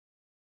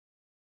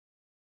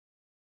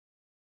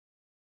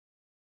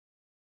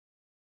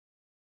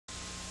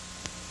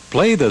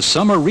Play the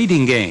Summer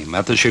Reading Game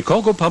at the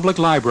Chicago Public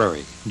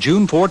Library,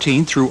 June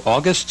 14th through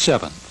August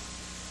 7th.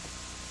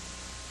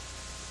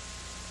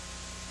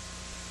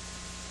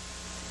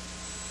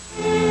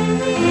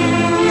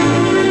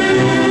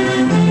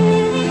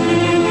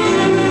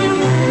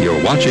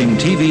 You're watching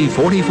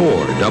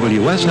TV-44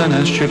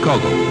 WSNS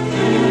Chicago.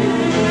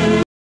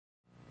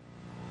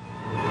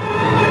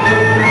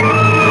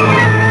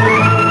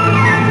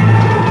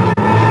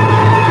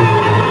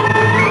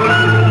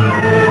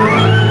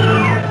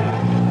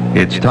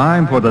 It's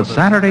time for the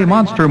Saturday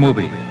Monster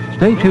Movie.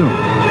 Stay tuned.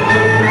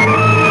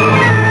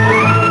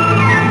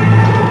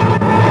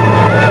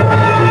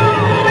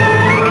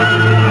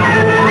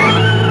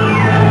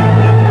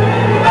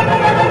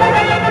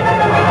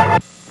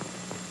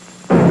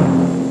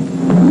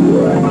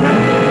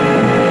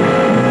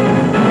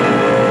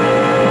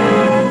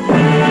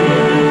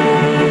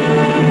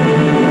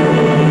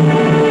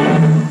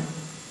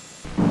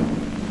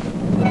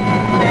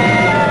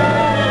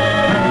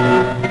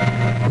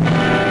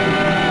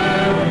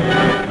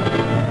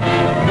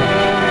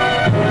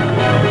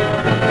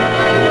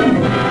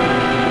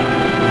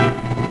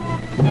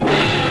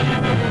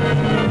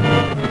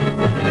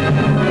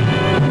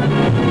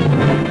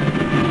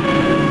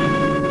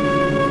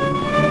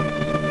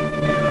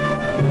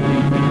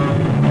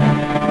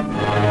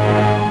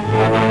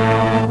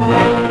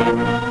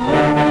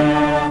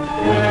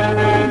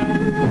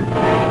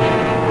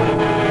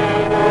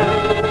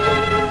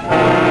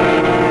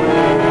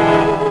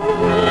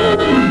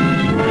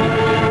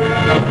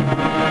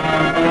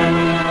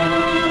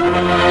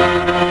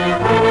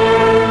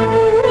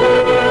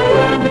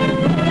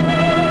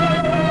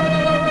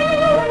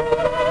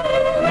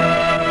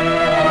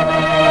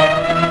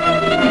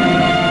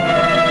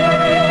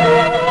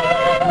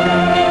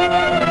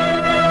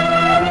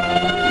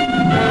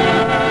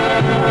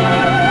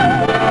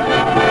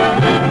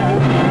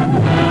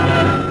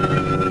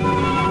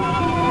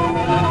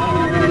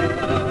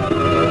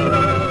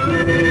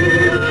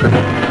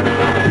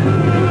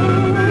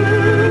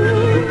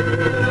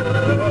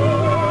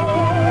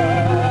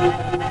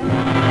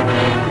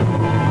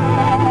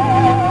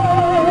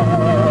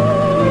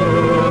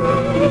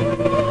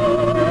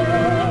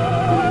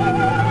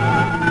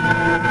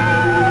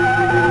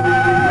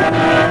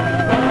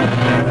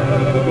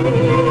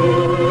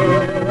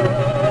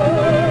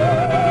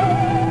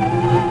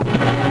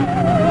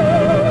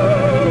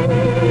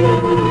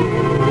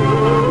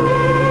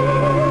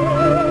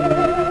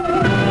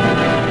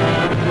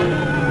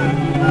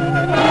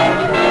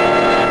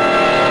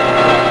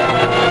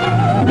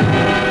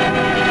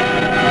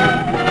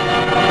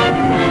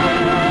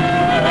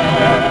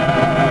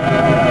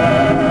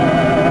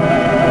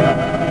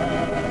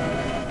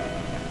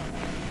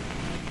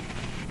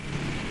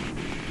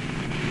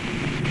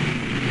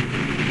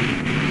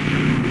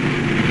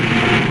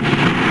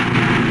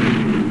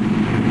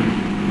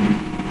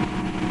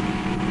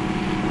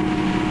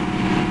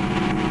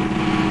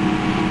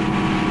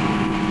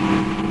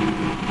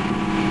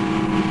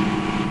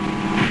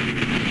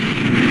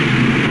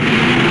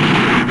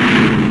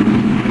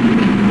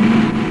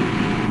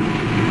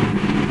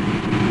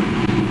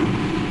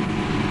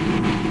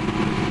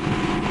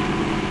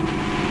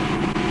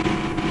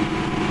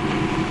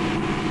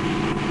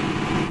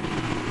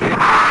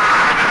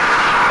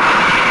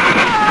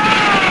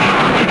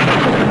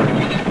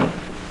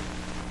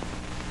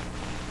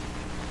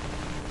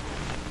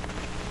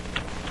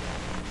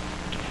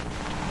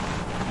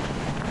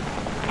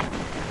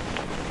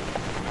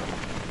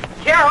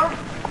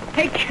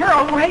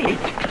 Carol, wait.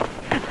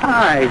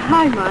 Hi.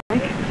 Hi,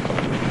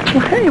 Mike.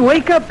 Well, hey,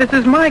 wake up. This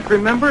is Mike,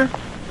 remember?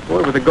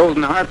 Boy with a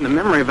golden heart and the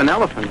memory of an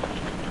elephant.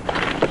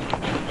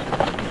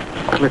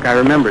 Look, I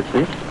remember,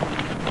 see?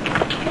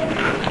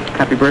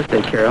 Happy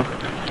birthday, Carol.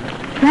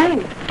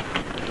 Thanks.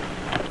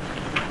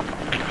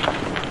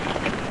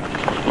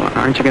 Well,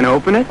 aren't you going to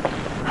open it?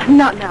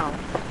 Not now.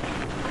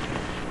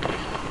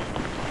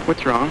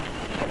 What's wrong?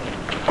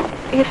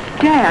 It's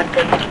Dad.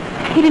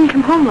 He didn't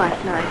come home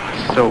last night.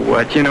 So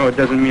what? You know it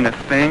doesn't mean a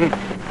thing.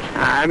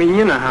 I mean,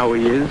 you know how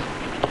he is.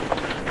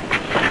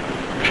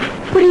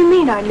 What do you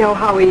mean I know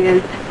how he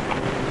is?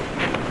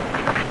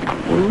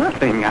 Well,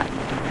 nothing. Now,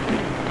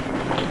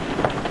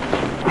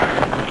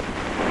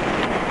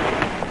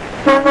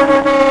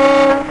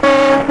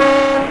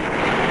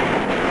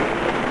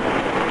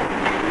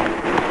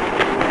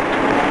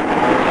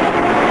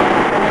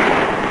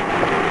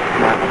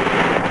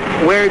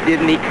 where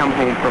didn't he come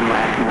home from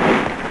last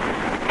night?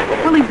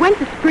 Well, he went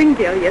to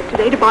Springdale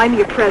yesterday to buy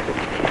me a present.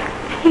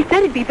 He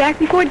said he'd be back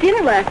before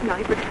dinner last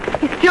night, but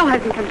he still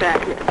hasn't come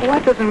back yet. Well,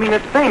 that doesn't mean a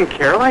thing,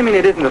 Carol. I mean,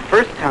 it isn't the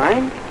first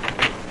time.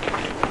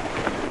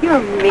 You're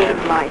mean,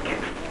 Mike.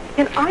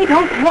 And I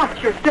don't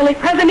want your silly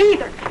present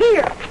either.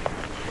 Here.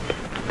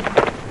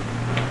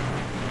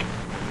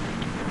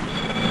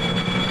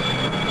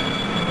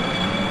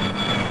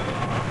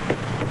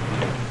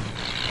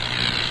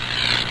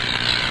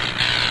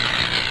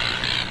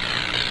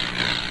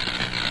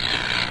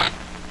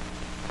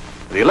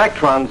 The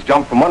electrons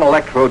jump from one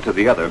electrode to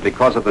the other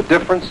because of the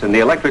difference in the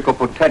electrical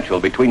potential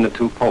between the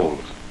two poles.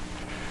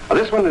 Now,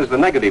 this one is the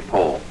negative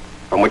pole,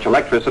 from which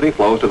electricity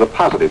flows to the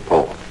positive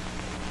pole.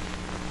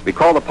 We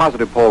call the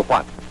positive pole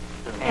what?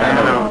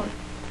 Anode.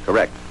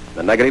 Correct.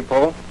 The negative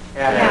pole?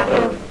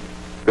 Anode.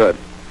 Good.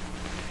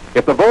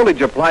 If the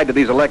voltage applied to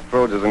these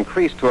electrodes is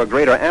increased to a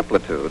greater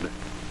amplitude,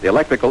 the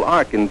electrical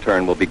arc in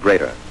turn will be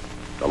greater.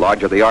 The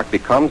larger the arc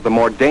becomes, the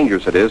more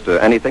dangerous it is to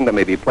anything that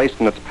may be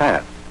placed in its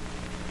path.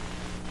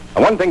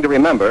 Now, one thing to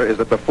remember is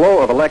that the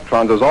flow of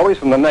electrons is always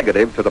from the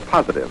negative to the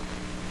positive.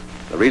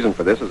 The reason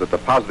for this is that the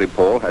positive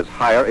pole has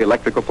higher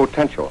electrical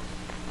potential.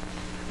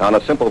 Now, on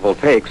a simple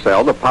voltaic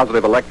cell, the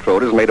positive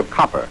electrode is made of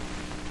copper,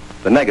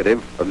 the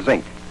negative of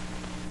zinc.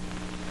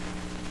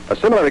 A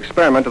similar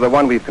experiment to the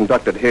one we've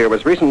conducted here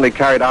was recently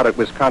carried out at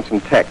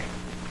Wisconsin Tech,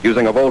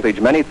 using a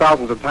voltage many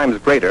thousands of times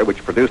greater,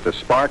 which produced a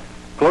spark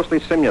closely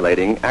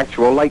simulating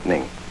actual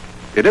lightning.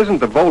 It isn't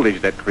the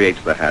voltage that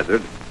creates the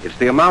hazard, it's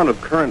the amount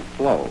of current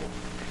flow.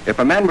 If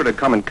a man were to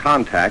come in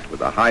contact with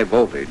a high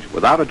voltage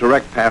without a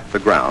direct path to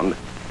ground,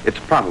 it's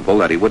probable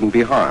that he wouldn't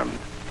be harmed.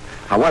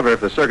 However,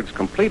 if the circuit's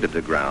completed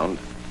to ground,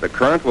 the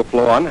current will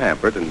flow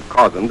unhampered and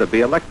cause him to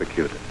be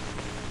electrocuted.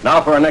 Now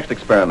for our next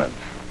experiment.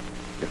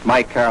 If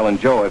Mike, Carol, and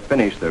Joe have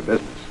finished their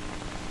business.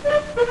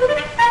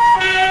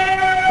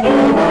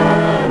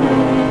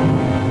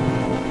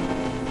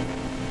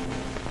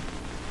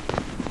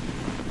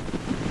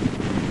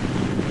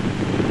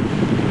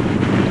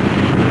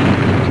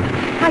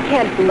 I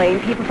can't blame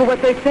people for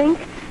what they think.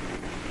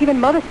 Even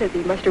Mother says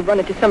he must have run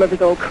into some of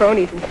his old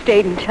cronies and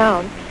stayed in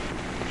town.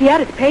 He had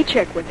his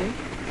paycheck with him.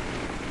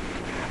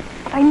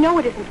 But I know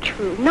it isn't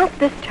true. Not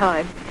this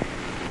time.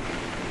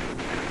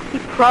 He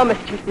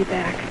promised he'd be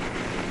back.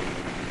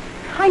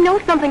 I know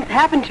something's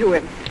happened to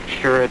him.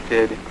 Sure it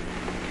did.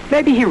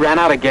 Maybe he ran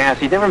out of gas.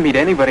 He'd never meet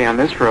anybody on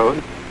this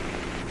road.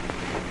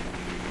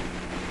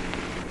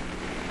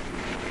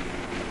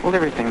 Hold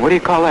everything. What do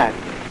you call that?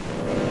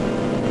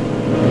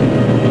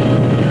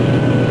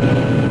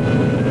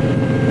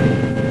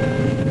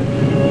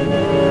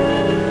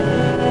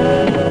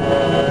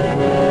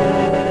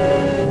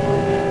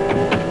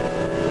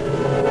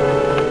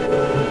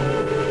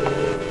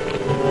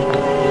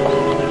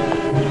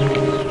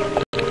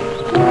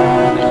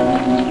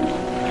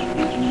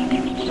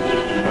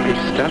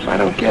 I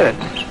don't get it.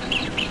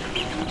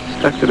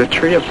 Stuck to the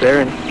tree up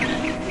there and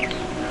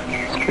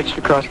switched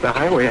across the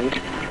highway and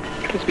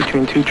it's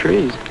between two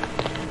trees.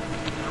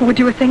 Who would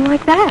do a thing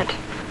like that?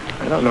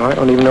 I don't know. I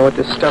don't even know what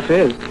this stuff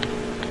is.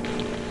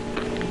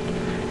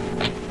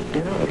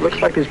 You know, it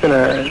looks like there's been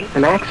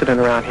an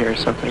accident around here or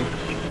something.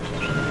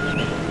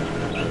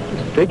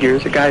 It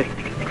figures a guy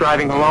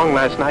driving along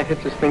last night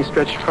hits this thing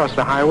stretched across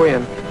the highway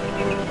and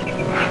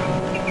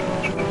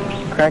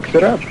cracks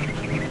it up.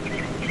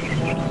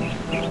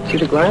 See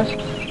the glass?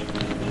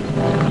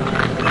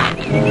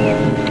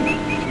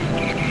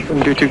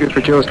 Wouldn't do too good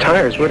for Joe's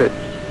tires, would it?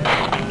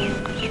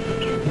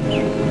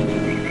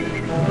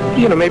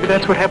 You know, maybe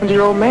that's what happened to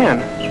your old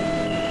man.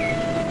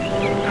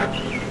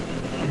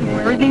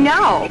 Where is he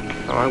now?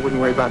 Oh, I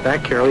wouldn't worry about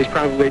that, Carol. He's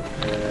probably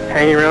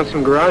hanging around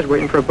some garage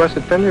waiting for a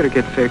busted fender to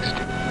get fixed.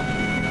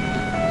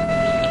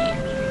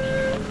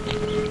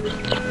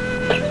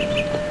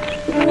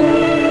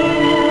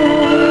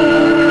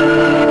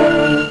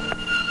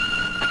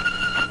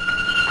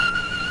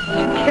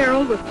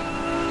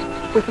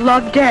 With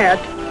love, Dad.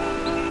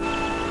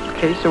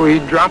 Okay, so he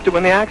dropped it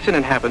when the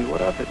accident happened.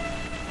 What of it?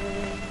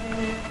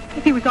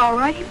 If he was all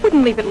right, he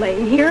wouldn't leave it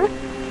laying here.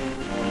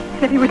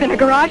 And if he was in a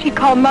garage, he'd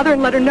call Mother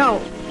and let her know.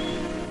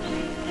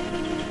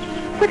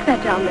 What's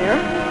that down there?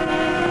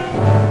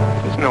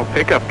 There's no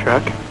pickup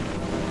truck.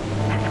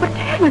 That's what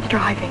Dad was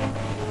driving.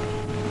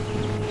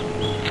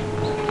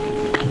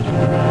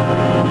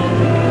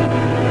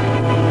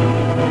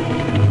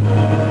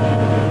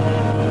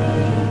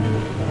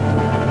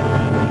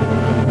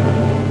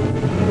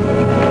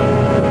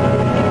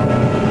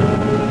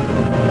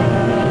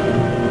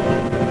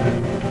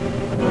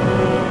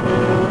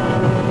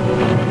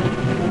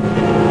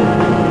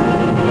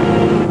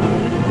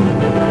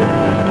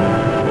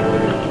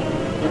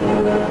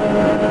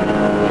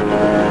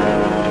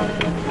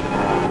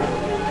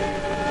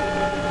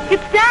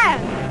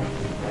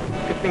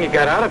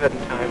 Got out of it in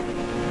time.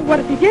 What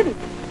if he didn't?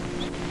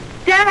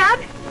 Dad!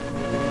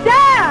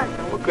 Dad!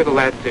 What good will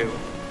that do?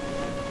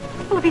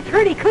 Well, if he's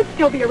hurt, he could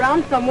still be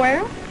around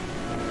somewhere.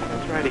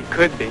 That's right, he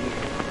could be.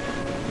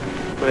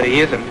 But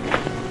he isn't.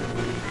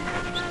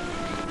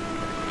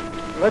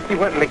 Unless he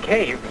went in the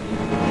cave.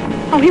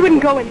 Oh, he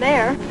wouldn't go in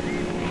there.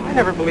 I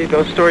never believed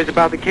those stories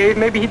about the cave.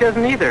 Maybe he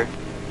doesn't either.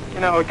 You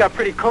know, it got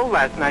pretty cold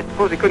last night.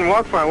 Suppose he couldn't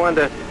walk far. I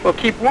wanted to, well,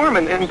 keep warm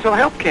until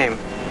help came.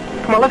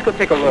 Come on, let's go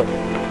take a look.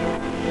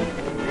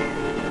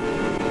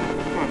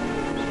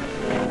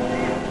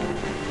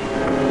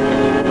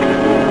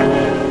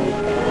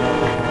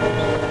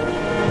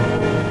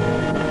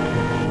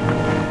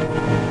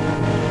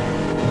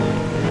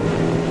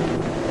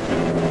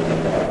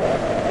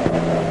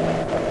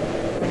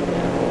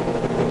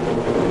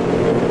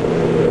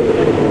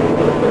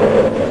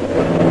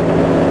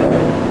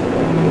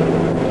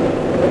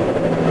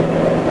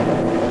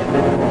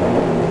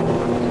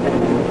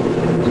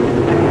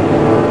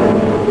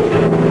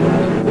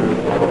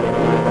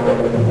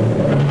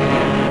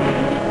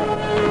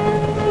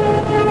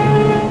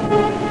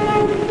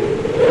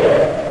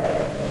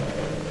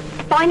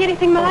 find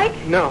anything, Mike?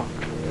 No.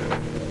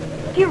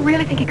 Do you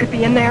really think he could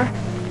be in there?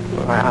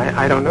 Well,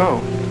 I don't know.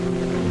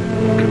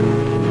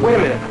 Wait a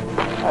minute.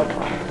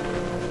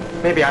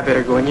 Maybe I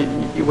better go in.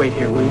 You wait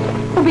here, will you?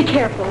 Oh, be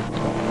careful.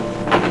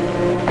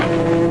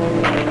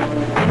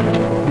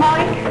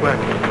 Mike? What?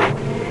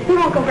 You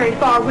won't go very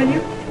far, will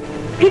you?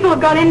 People have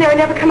gone in there and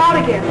never come out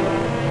again.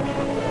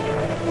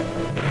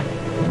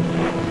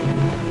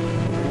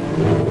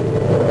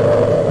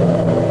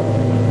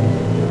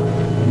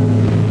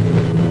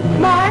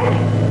 Mike?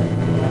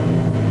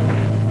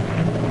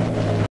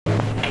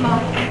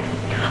 Mike,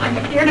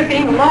 I'm scared of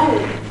being alone.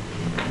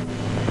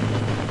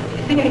 Do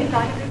you see any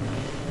sign of him?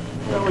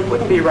 Well, he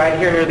wouldn't be right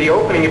here near the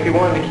opening if he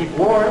wanted to keep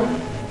warm.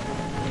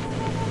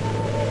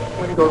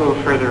 Why don't you go a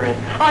little further in?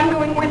 I'm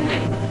going with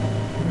you.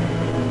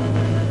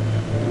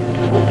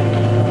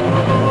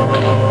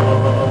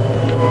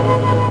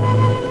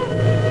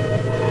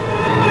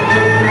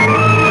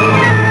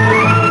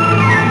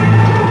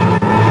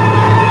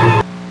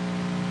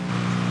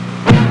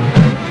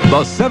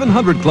 The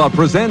 700 Club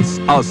presents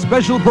a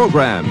special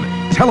program,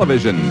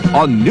 Television,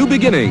 A New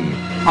Beginning.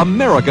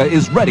 America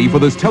is ready for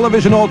this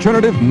television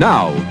alternative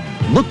now.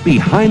 Look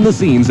behind the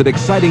scenes at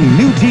exciting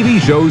new TV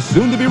shows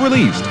soon to be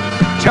released.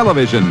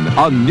 Television,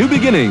 A New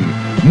Beginning.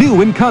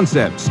 New in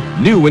concepts,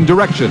 new in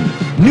direction,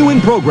 new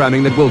in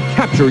programming that will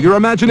capture your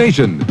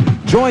imagination.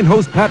 Join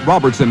host Pat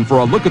Robertson for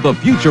a look at the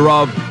future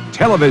of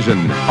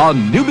Television, A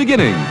New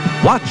Beginning.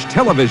 Watch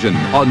Television,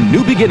 A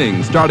New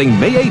Beginning starting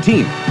May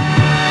 18th.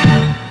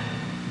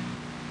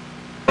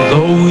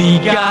 Though we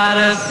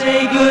gotta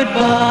say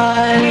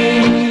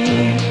goodbye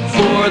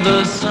for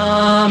the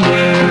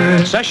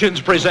summer. Sessions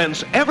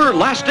presents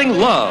Everlasting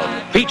Love,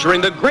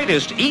 featuring the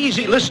greatest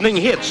easy listening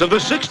hits of the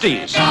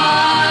 60s.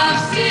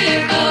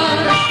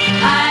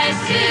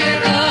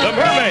 The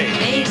Mermaid.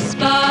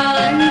 Baseball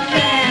and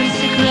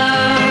fancy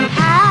club.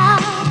 How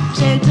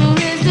gentle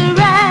is the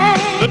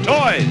rain. The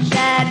Toys.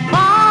 That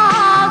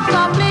falls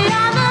softly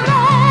on the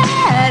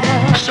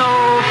meadow. So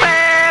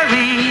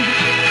ferry,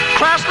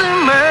 cross the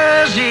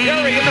Mersey.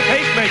 Gary and the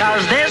Pacemakers.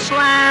 'Cause this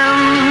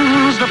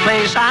land's the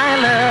place I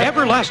love.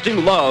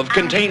 Everlasting Love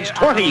contains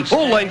 20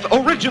 full-length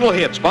original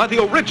hits by the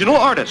original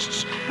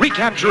artists,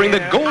 recapturing the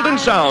golden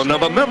sound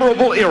of a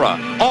memorable era,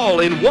 all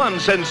in one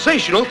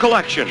sensational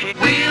collection.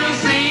 We'll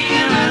sing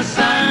in the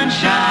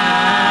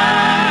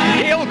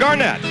sunshine. Gail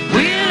Garnett,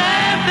 We'll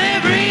laugh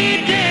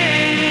every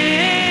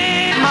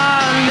day.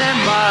 Monday,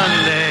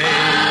 Monday.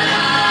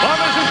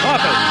 Mamas and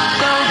Papas,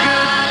 So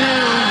good to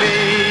me.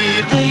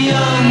 The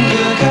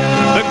younger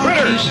girl. The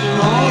Critters,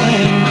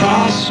 Rolling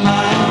across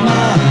my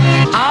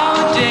mind. Our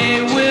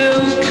day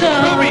will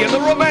come. Ruby and the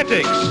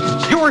Romantics.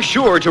 You're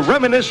sure to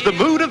reminisce the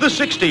mood of the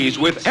 60s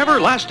with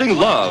Everlasting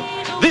Love.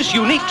 This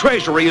unique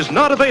treasury is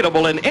not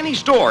available in any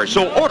store,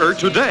 so order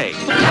today.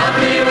 Love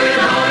me with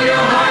all your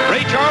heart.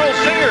 Ray Charles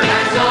Singer,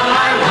 That's all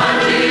I want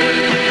to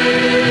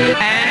do.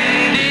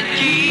 And it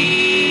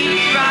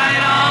keeps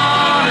right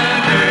on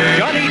and through.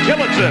 Johnny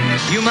Tillotson,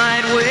 You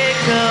might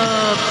wake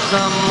up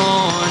some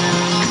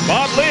morning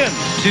Bob Lynn.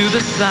 to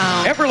the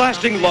sound.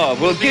 Everlasting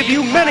Love will give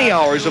you many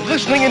hours of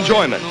listening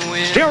enjoyment.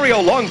 Stereo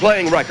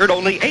long-playing record,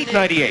 only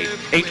 $8.98.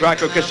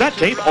 8-track or cassette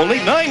tape, only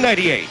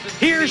 $9.98.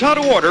 Here's how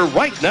to order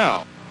right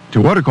now.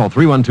 To order, call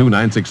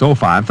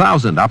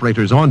 312-960-5000.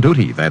 Operators on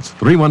duty. That's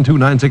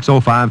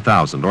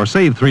 312-960-5000. Or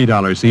save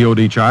 $3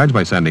 COD charge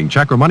by sending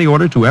check or money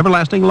order to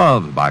Everlasting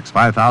Love, Box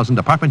 5000,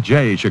 Department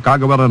J,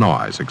 Chicago,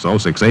 Illinois,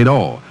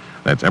 60680.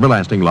 That's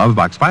Everlasting Love,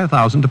 Box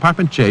 5000,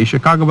 Department J,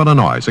 Chicago,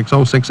 Illinois,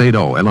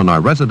 60680. Illinois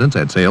residents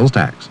at sales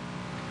tax.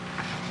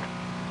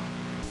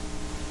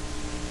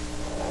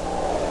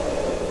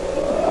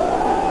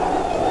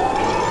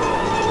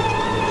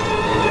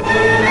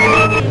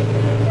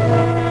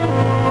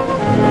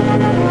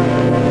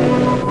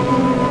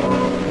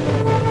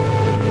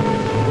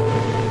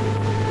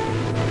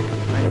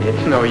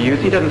 It's no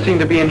use. He doesn't seem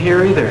to be in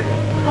here either.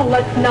 Oh,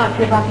 let's not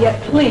give up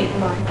yet, please,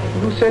 Mike.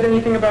 Who said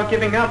anything about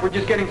giving up? We're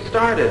just getting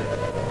started.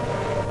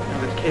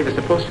 Now, this cave is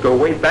supposed to go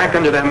way back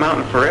under that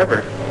mountain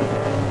forever.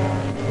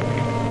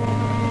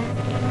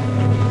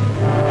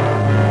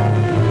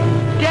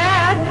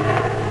 Dad!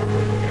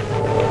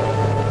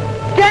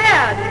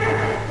 Dad!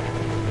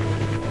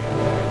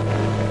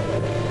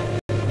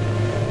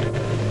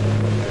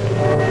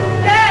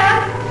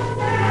 Dad!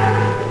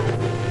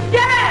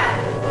 Dad!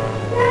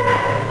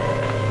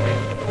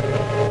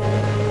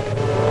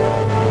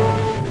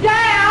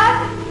 Dad!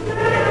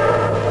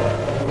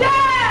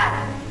 Dad!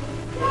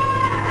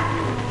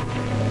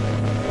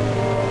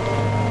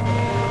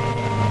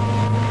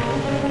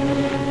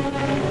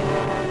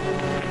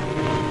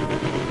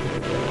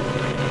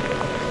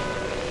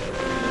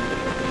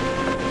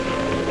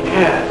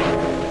 Dad.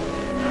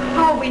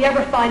 How will we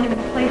ever find him in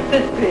a place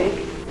this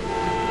big?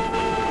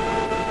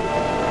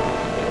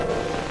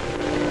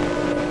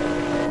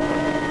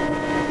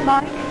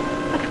 Mike,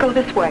 let's go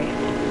this way.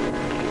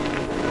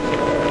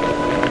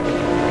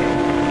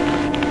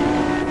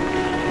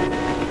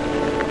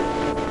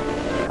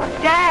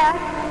 Dad!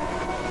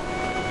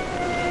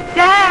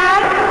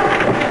 Dad!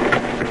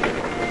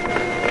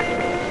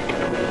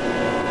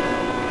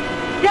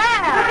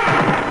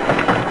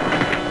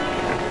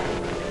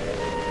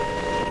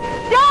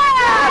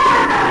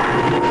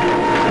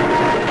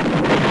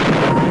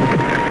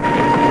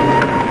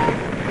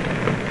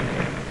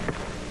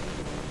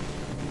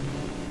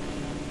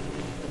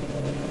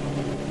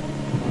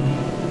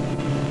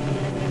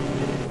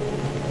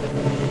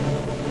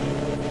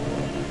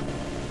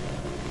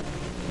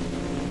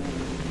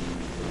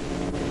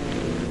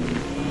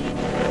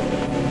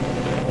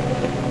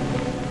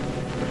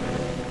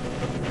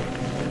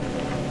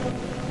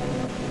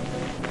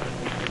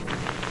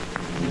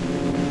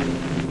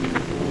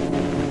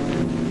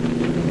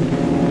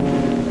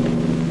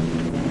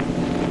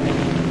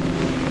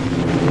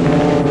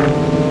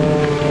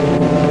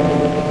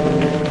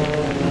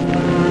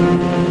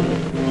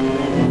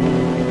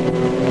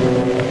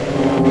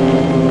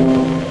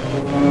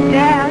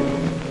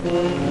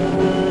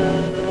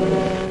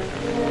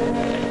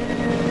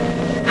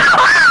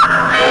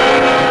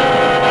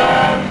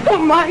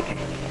 Mike,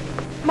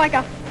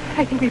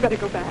 I think we better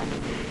go back.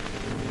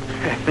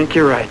 I think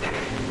you're right.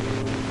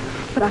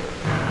 But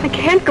I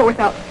can't go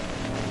without...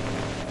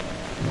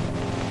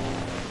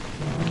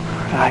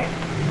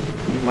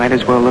 You might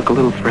as well look a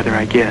little further,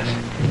 I guess.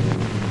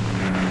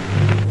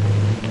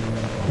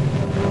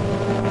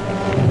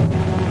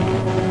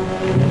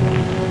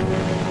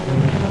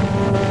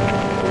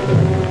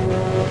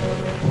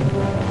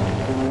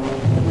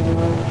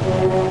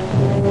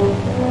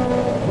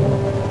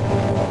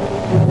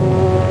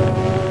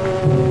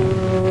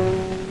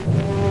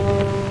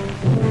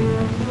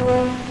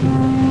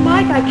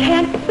 Mike, I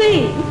can't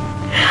see.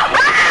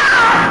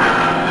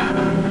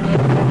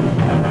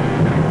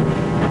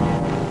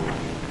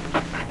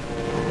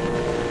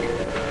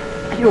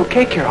 Are you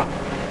okay, Carol?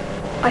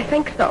 I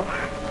think so.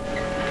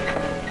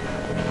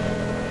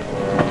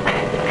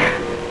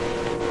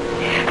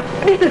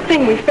 What is the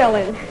thing we fell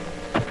in?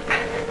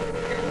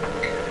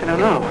 I don't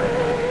know.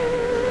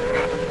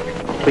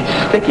 Awfully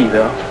sticky,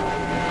 though.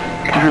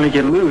 Can hardly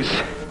get loose.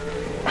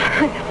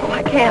 I know,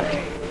 I can't.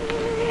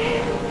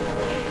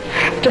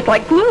 It's just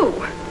like glue.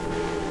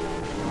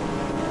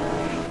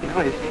 You know,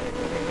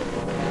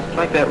 it's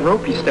like that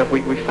ropey stuff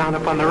we found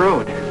up on the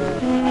road.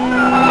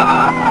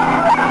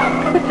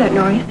 What's that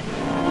noise?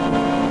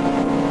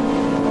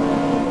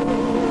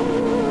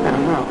 I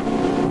don't know.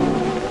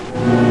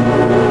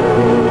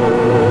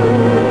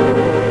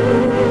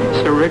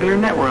 It's a regular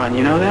net we're on,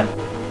 you know that?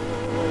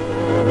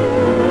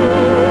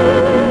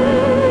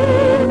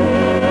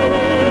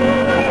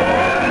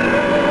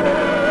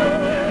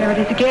 There it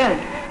is again.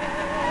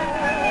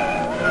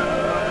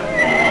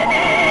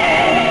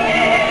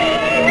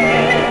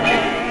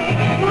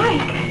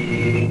 Mike,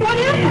 what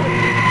is it?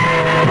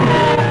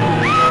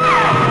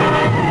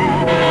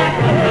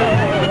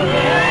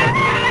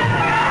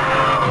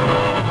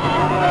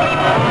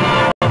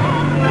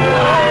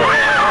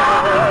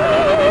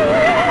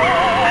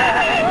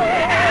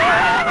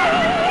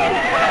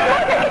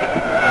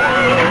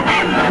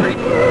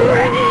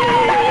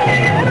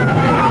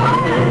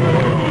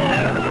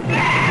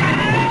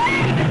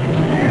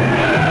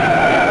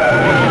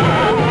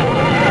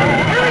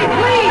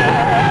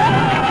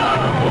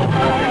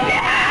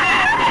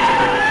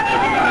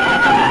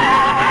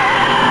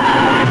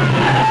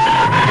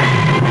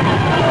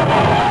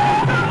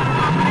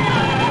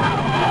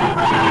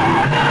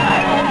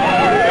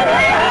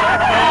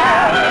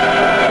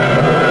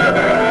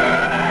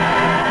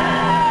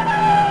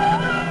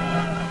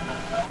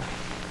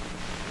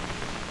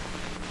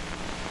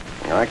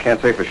 I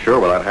can't say for sure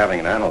without having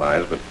it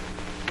analyzed, but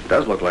it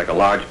does look like a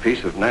large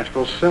piece of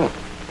natural silk.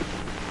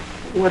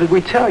 What did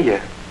we tell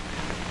you?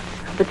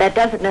 But that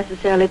doesn't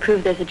necessarily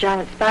prove there's a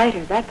giant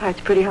spider. That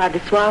part's pretty hard to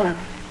swallow.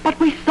 But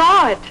we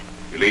saw it.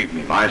 Believe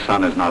me, my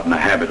son is not in the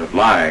habit of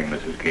lying,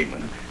 Mrs.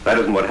 Kingman. That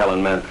isn't what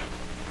Helen meant.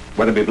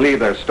 Whether we believe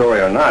their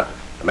story or not,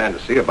 the man to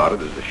see about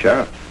it is the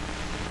sheriff.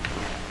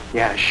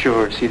 Yeah,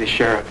 sure. See the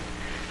sheriff.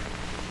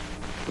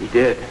 We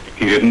did.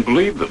 He didn't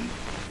believe them.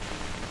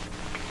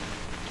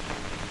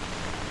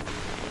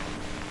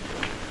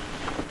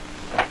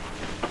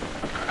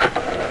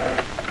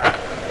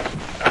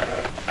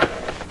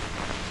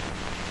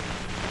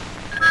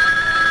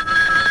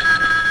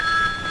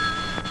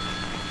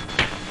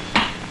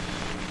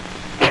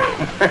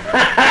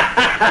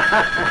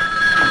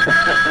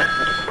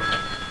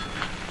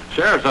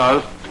 Sheriff's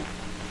office.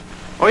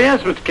 Oh,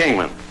 yes, Mr.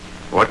 Kingman.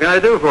 What can I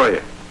do for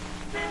you?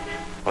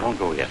 Well, don't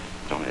go yet.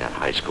 It's only that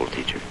high school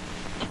teacher.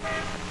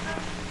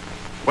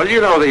 Well,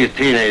 you know these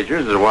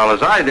teenagers as well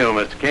as I do,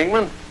 Mr.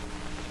 Kingman.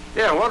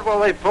 Yeah, what will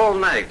they pull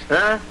next,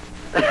 huh?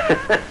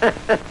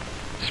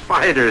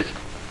 Spiders.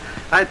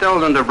 I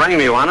told them to bring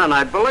me one, and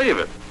I'd believe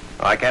it.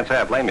 Well, I can't say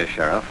I blame you,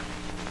 Sheriff.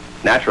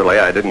 Naturally,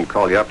 I didn't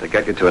call you up to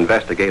get you to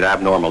investigate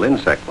abnormal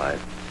insect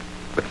life.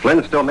 But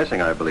Flynn's still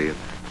missing, I believe.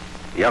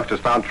 The youngsters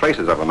found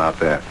traces of him out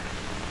there.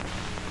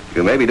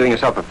 You may be doing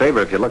yourself a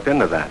favor if you looked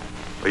into that.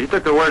 Well, you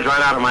took the words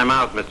right out of my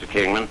mouth, Mr.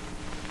 Kingman.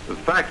 The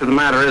fact of the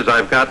matter is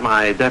I've got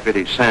my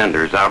Deputy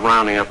Sanders out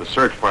rounding up a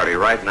search party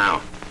right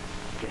now.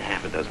 Get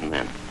half a dozen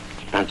men.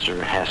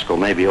 Spencer, Haskell,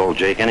 maybe old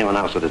Jake, anyone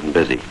else that isn't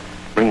busy.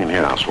 Bring them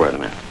here, I'll swear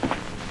them in.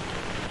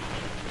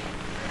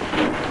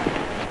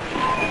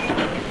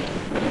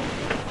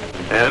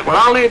 Well,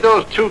 I'll need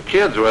those two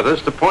kids with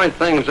us to point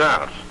things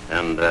out.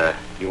 And if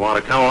you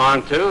want to come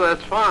along, too,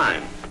 that's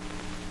fine.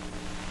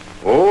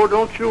 Oh,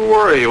 don't you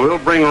worry. We'll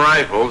bring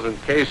rifles in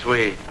case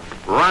we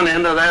run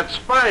into that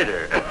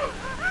spider.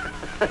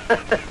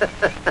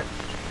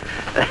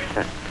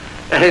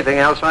 Anything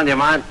else on your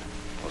mind?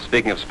 Well,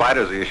 speaking of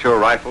spiders, are you sure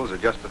rifles are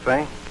just the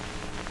thing?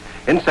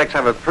 Insects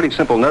have a pretty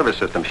simple nervous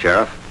system,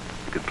 Sheriff.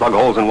 You could plug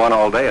holes in one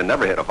all day and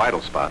never hit a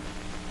vital spot.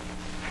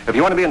 If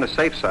you want to be on the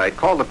safe side,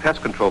 call the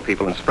pest control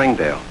people in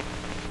Springdale.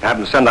 Have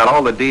them send out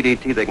all the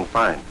DDT they can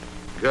find.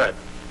 Good.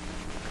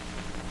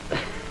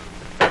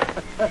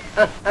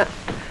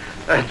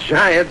 A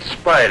giant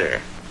spider.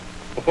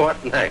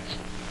 What next?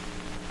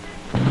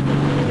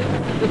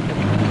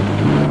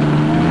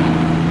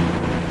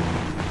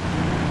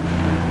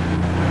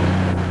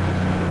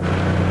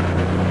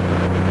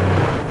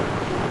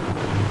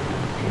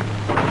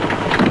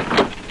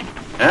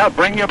 Yeah,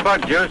 bring your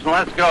bug juice and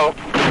let's go.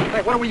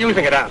 Hey, what are we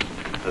using it on?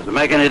 Does it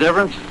make any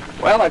difference?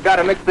 Well, I've got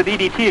to mix the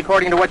DDT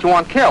according to what you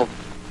want killed.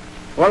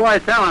 What do I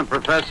tell him,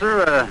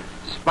 Professor?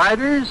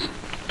 Spiders?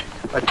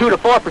 A 2 to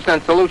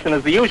 4% solution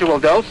is the usual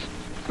dose.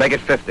 Make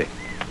it 50.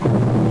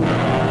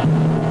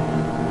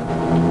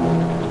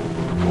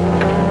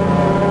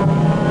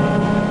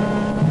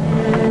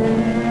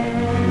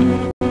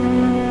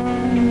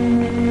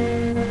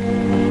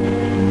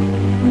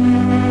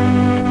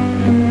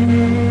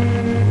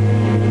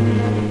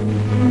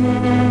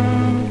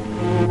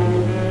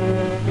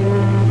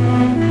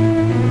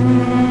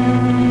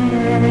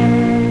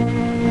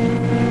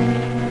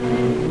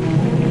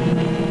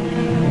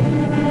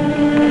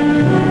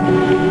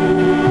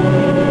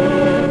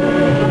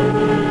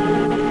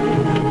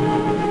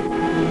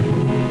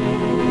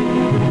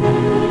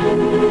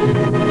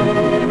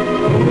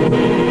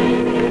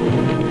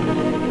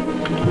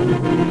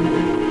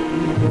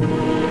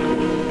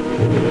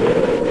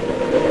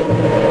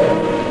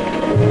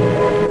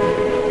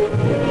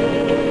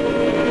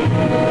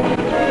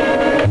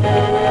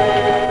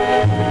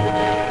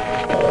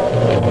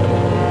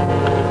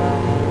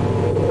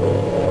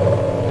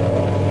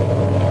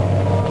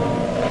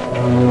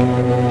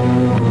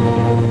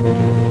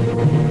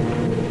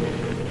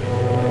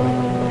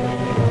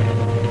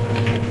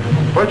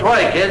 Which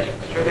way, kids?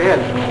 Straight ahead.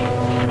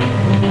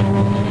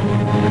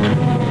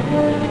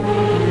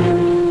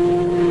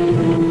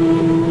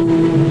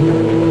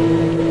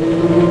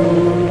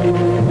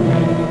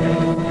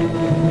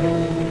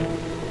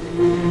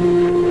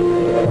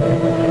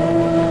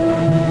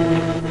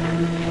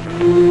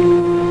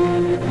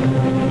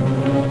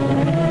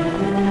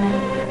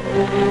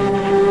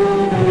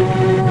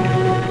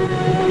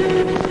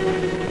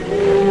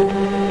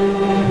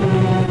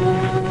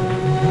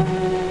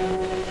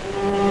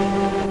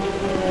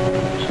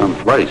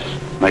 Place.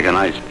 Make a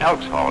nice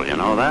elk's haul, you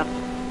know that?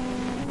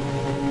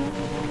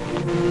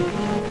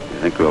 You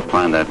think we'll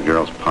find that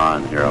girl's pa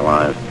in here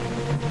alive?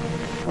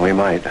 We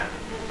might.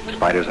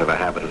 Spiders have a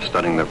habit of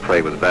studying their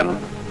prey with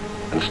venom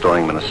and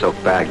storing them in a silk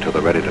bag till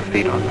they're ready to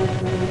feed on them.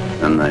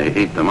 And they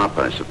heat them up,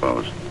 I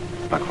suppose.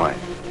 Not quite.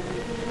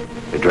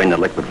 They drain the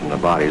liquid from their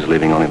bodies,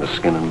 leaving only the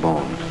skin and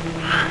bones.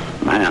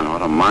 Man,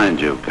 what a mind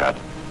you've got.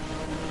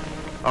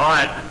 All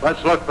right,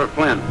 let's look for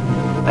Flynn.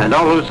 And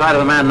don't lose sight of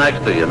the man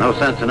next to you. No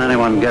sense in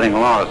anyone getting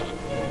lost.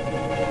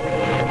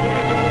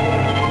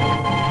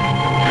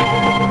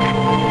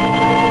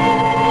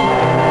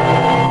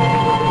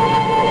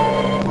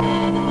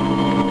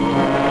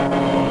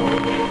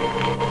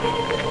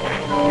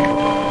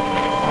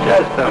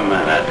 Just a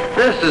minute.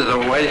 This is a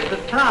waste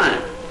of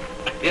time.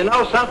 You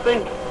know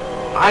something?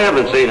 I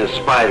haven't seen a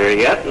spider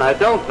yet, and I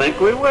don't think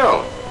we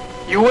will.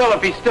 You will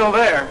if he's still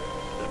there.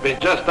 It'd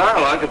be just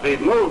our luck if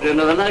he'd moved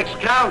into the next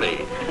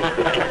county.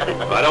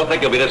 Well, I don't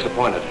think you'll be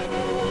disappointed.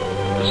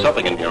 There's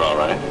something in here, all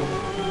right.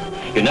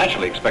 You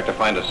naturally expect to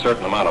find a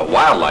certain amount of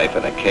wildlife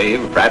in a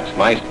cave, rats,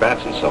 mice,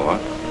 bats, and so on.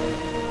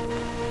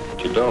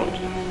 But you don't.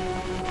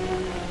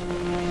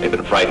 They've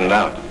been frightened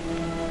out.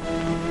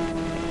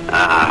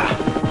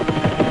 Ah.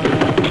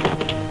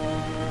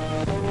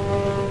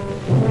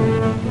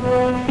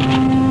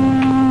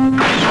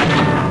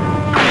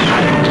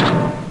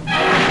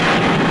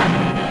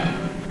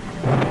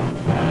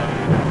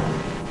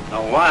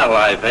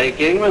 Wildlife, eh,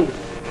 Kingman?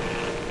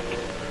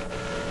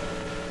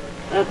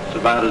 That's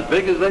about as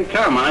big as they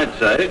come, I'd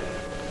say.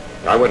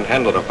 I wouldn't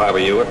handle it if I were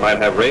you. It might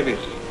have rabies.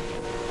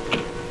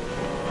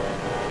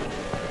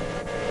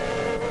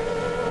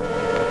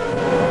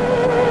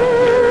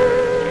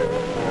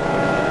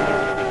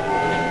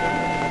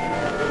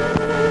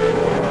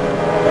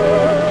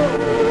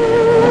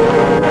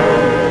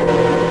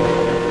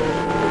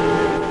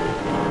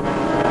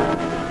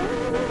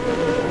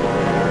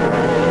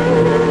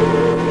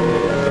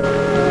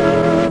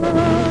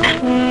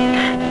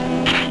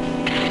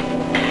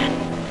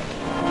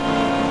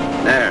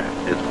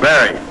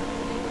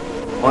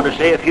 Want to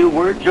say a few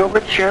words over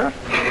it, Sheriff?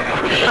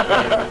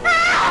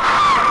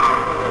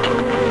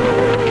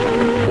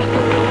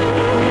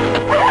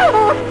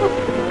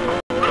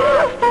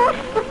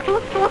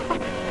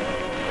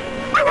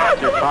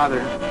 That's your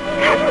father.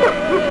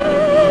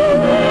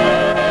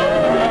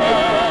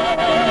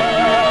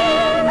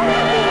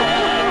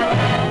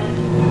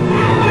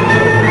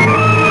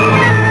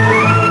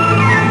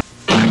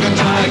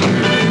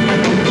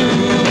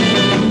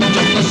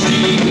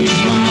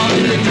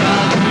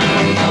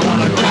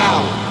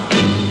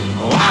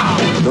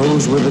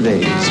 Those were the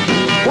days.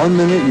 1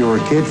 minute you were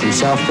a kid from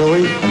South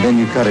Philly, and then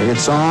you cut a hit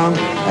song,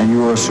 and you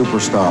were a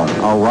superstar,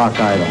 a rock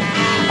idol.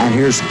 And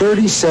here's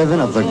 37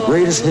 of the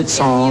greatest hit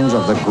songs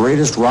of the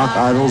greatest rock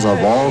idols of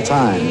all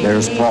time.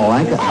 There's Paul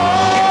Anka.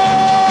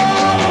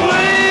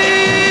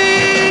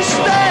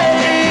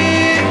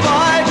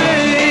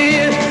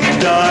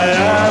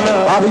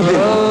 Bobby Big.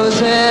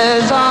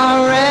 Roses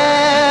are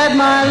red,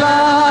 my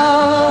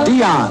love.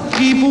 Dion.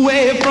 Keep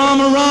away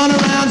from a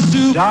runaround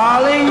soup.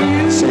 Darling,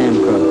 you. Sam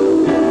Cooke.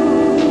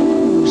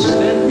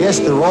 Yes, Yes,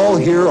 they're all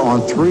here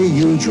on 3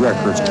 huge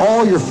records.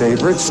 All your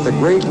favorites, the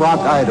great rock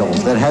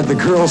idols that had the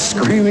girls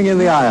screaming in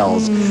the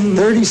aisles.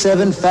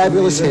 37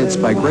 fabulous hits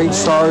by great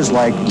stars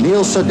like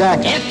Neil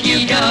Sedaka. If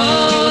you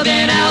go,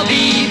 then I'll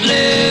be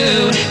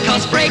blue,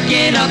 'cause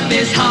breaking up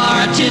is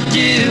hard to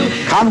do.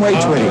 Conway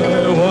Twitty.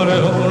 What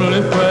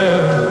only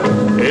prayer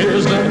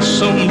is that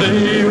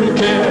someday you'll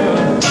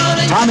care.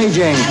 Tommy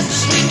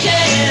James. We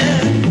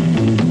can,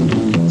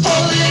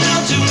 holding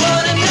on to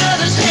one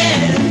another's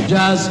hand.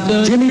 Just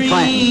a Jimmy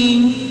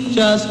dream,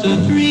 just a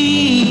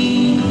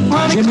dream.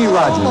 Jimmy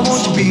Rogers.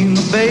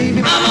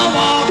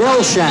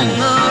 Bill Shannon.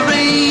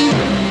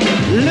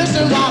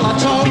 Listen while I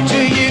talk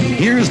to you.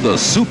 Here's the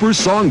Super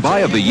Song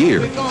Buy of the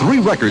Year. 3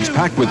 records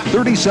packed with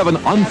 37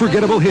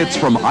 unforgettable hits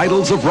from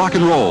idols of rock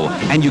and roll.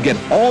 And you get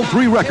all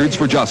 3 records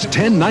for just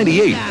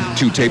 $10.98.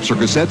 2 tapes or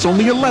cassettes,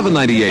 only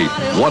 $11.98.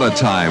 What a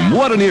time,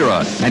 what an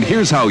era. And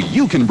here's how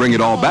you can bring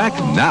it all back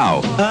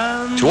now.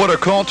 To order,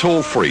 call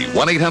toll-free,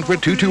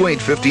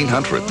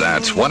 1-800-228-1500.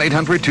 That's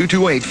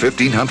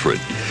 1-800-228-1500.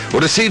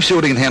 Or to save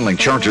shorting and handling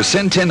charges,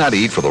 send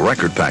 $10.98 for the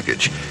record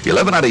package,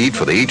 $11.98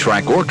 for the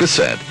 8-track or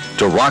cassette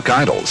to Rock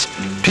Idols.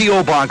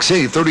 P.O. Box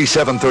A,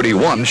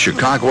 3731,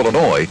 Chicago,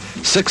 Illinois,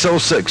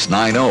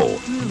 60690.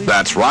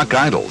 That's Rock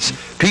Idols.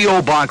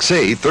 P.O. Box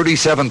A,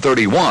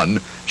 3731,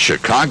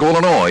 Chicago,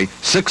 Illinois,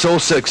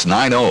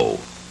 60690.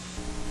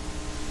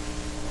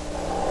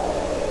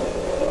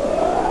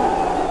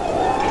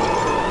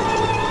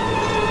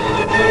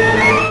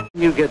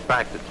 When you get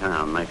back to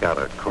town, make out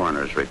a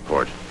coroner's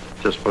report.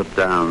 Just put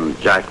down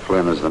Jack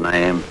Flynn as the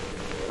name,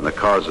 and the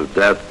cause of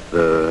death,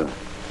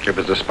 It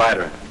was the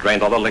spider.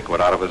 Drained all the liquid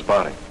out of his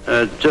body.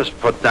 just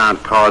put down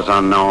cause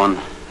unknown,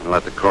 and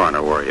let the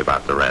coroner worry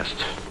about the rest.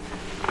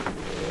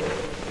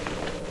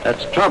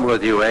 That's the trouble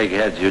with you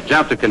eggheads. You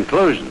jump to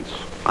conclusions.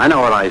 I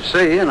know what I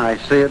see, and I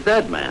see a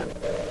dead man.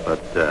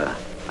 But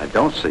I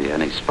don't see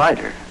any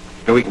spider.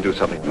 We can do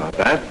something about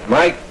that.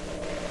 Mike,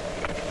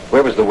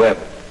 where was the web?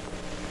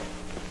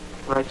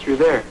 Right through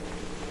there.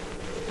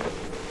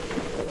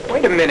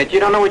 Wait a minute. You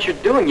don't know what you're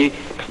doing. You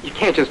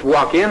can't just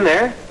walk in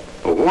there.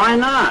 Well, why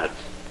not?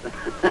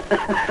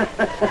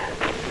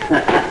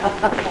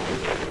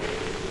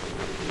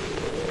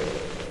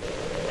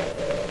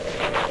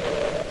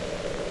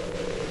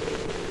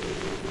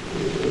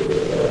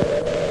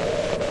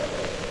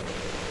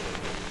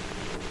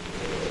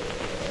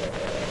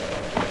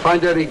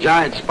 Find any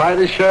giant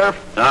spiders, Sheriff?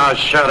 Oh,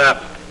 shut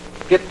up.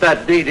 Get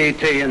that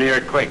DDT in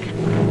here quick.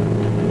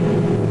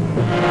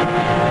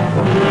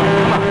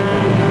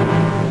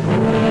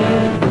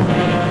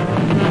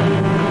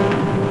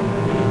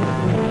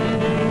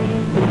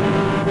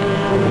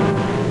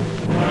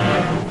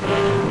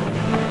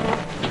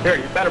 Here,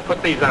 you better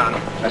put these on.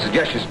 I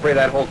suggest you spray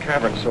that whole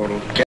cavern so it'll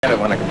get it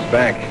when it comes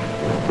back.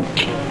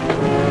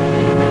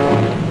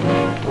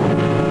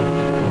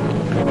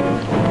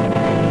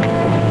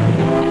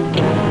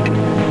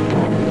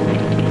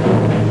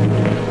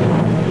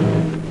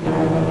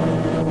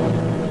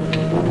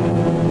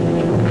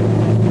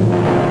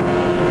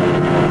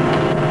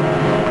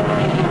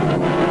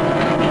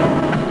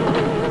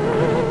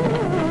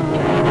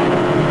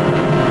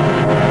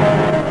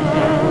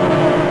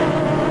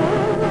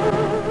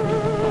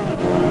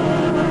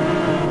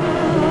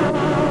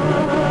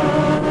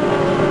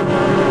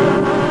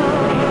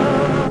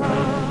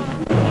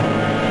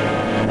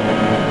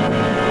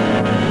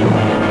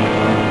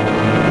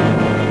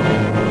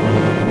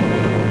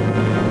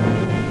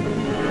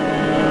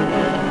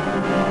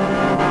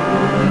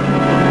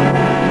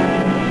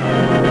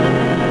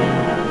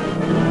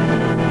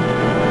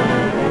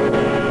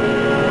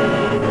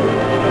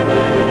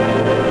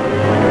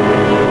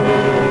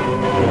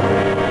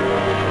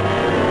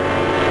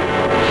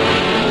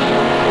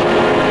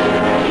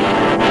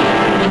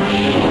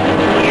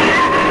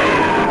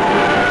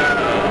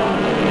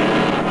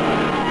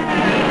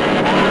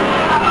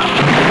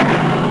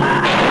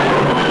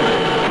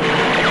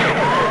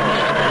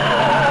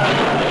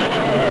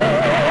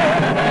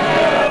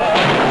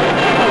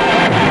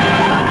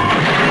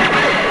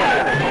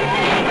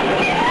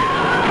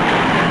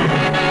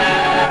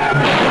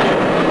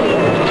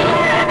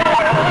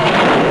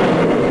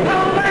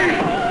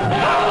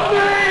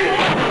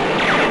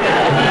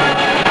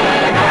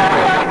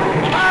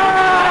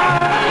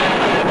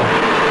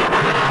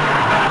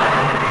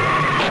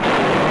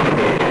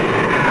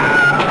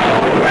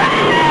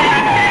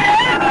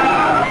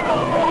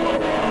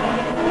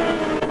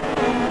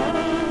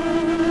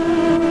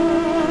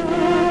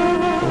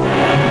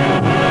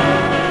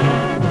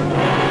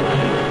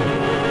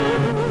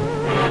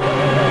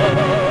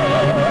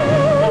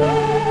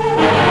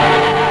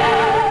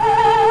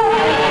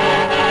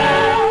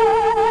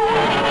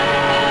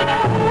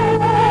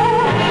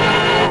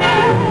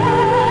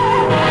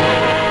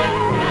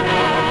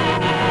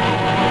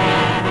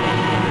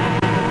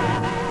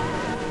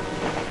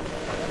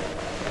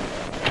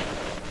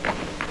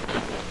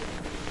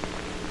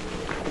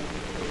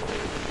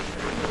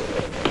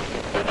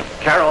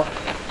 Carol,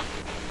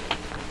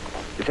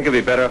 you think it'd be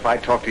better if I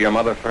talked to your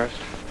mother first?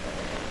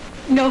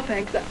 No,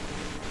 thanks.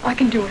 I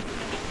can do it.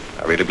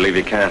 I really believe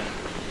you can.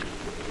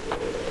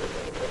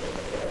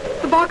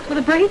 The box with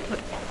the bracelet.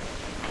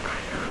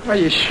 Are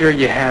you sure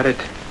you had it?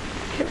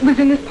 It was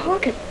in this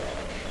pocket.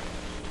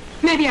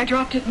 Maybe I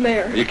dropped it in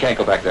there. You can't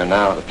go back there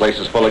now. The place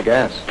is full of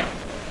gas.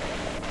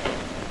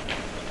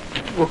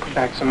 We'll come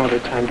back some other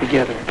time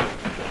together.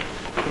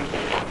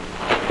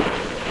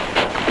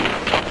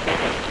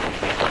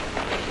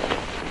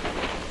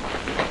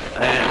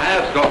 Hey,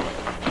 Haskell,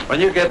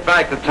 when you get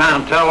back to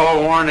town, tell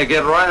old Warren to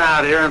get right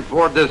out here and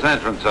board this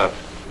entrance up.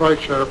 Right,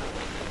 Sheriff.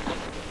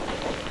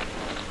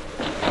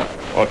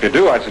 Well, if you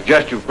do, I'd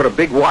suggest you put a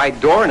big wide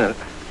door in it.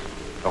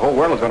 The whole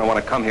world is going to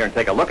want to come here and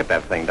take a look at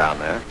that thing down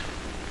there.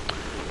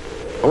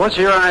 Well, what's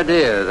your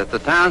idea? That the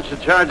town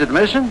should charge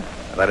admission?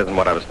 That isn't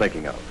what I was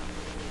thinking of.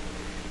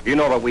 You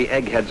know what we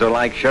eggheads are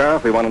like,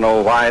 Sheriff. We want to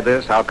know why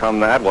this, how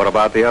come that, what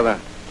about the other.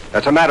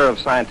 That's a matter of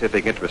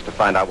scientific interest to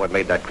find out what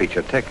made that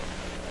creature tick.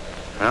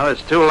 Well,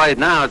 it's too late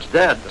now. It's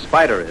dead. The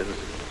spider is,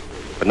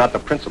 but not the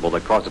principle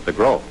that caused it to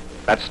grow.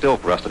 That's still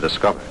for us to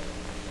discover.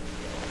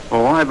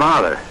 Well, why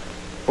bother?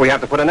 We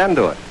have to put an end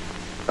to it.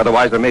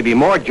 Otherwise, there may be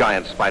more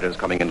giant spiders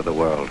coming into the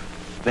world.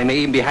 They may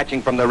even be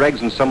hatching from their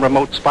eggs in some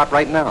remote spot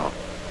right now.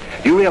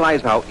 Do you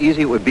realize how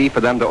easy it would be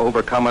for them to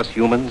overcome us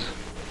humans?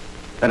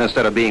 Then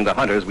instead of being the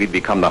hunters, we'd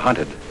become the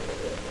hunted.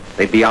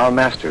 They'd be our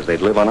masters.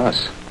 They'd live on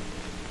us.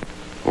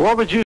 Well, what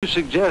would you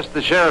suggest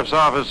the sheriff's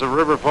office of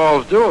River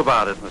Falls do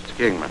about it, Mr.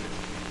 Kingman?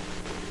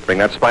 Bring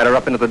that spider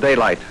up into the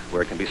daylight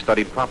where it can be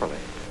studied properly.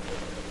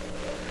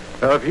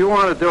 Well, if you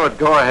want to do it,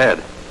 go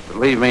ahead. But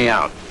leave me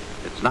out.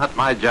 It's not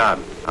my job,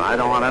 and I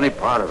don't want any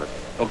part of it.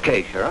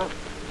 Okay, Sheriff.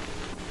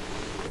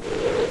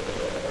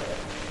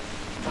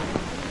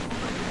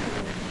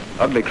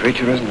 Ugly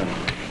creature, isn't it?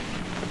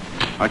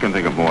 I can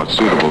think of more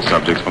suitable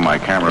subjects for my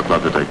camera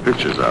club to take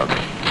pictures of.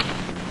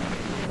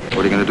 What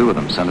are you going to do with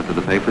them? Send it to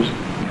the papers?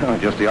 No,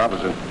 just the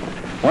opposite.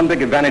 One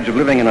big advantage of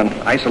living in an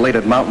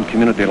isolated mountain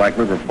community like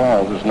River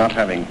Falls is not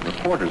having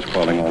reporters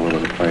crawling all over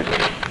the place.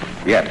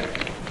 Yet.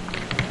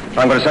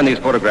 I'm going to send these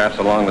photographs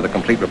along with a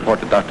complete report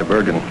to Dr.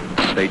 Bergen.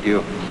 State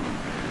you.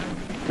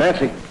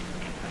 Nancy,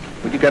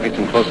 would you get me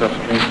some close-ups,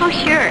 please? Oh,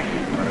 sure.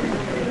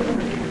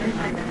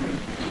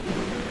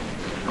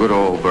 Good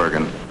old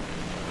Bergen.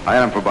 I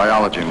had him for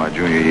biology in my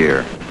junior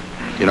year.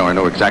 You know, I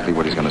know exactly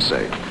what he's going to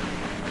say.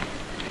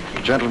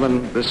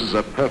 Gentlemen, this is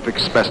a perfect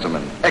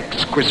specimen.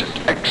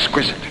 Exquisite,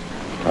 exquisite.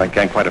 I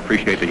can't quite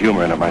appreciate the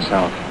humor in it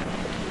myself.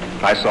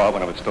 I saw it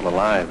when it was still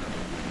alive.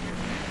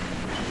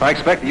 I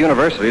expect the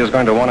university is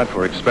going to want it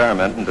for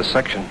experiment and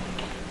dissection.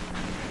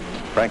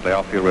 Frankly,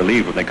 I'll feel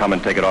relieved when they come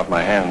and take it off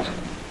my hands.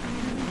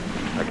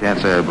 I can't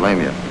say I blame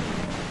you.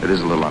 It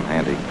is a little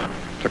unhandy.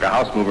 Took a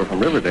house mover from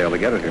Riverdale to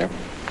get it here.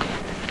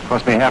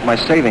 Cost me half my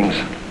savings.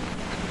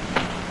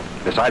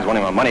 Besides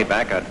wanting my money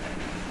back, I'd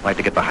like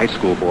to get the high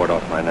school board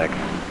off my neck.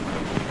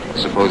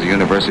 Suppose the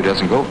university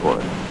doesn't go for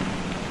it.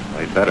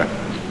 They'd better.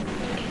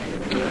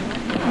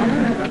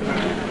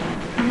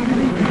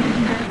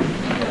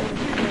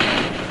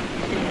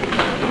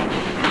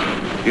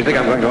 Do you think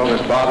I'm going to all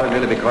this bother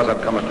merely because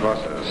I've come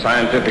across a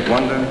scientific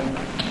wonder?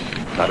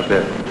 Not a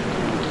bit.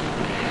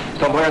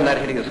 Somewhere in that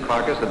hideous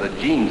carcass are the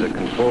genes that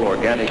control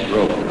organic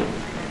growth.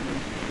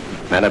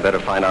 Men had better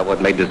find out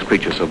what made this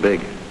creature so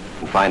big,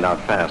 and find out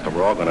fast, or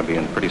we're all going to be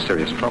in pretty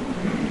serious trouble.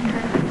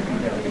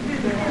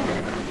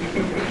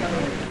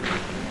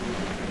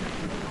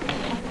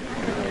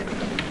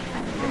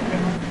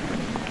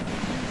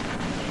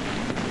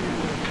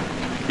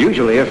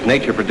 Usually, if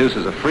nature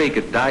produces a freak,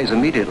 it dies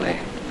immediately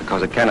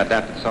because it can't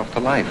adapt itself to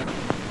life.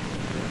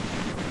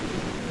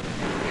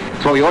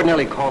 It's what we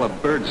ordinarily call a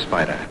bird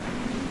spider.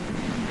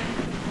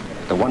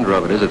 The wonder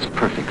of it is it's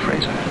perfect,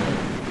 Fraser.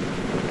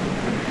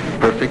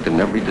 Perfect in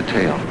every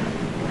detail.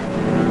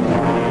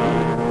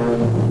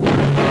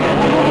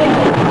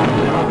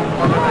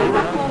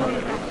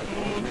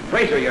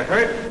 Fraser, you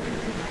hurt?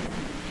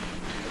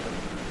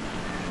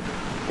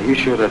 Are you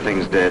sure that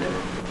thing's dead?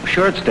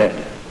 Sure it's dead.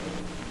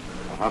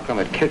 Well, how come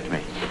it kicked me?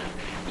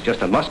 It's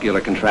just a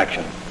muscular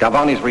contraction.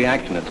 Galvani's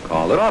reaction, it's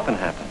called. It often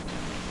happens.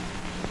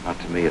 Not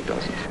to me, it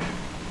doesn't.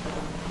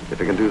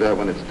 If it can do that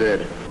when it's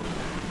dead,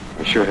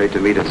 I sure hate to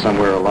meet it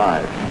somewhere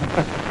alive.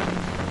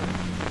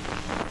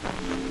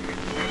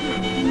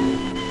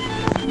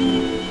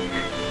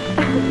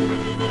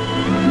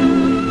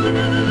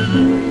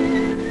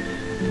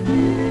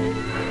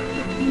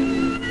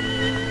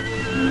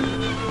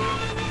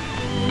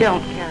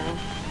 Don't, Carol.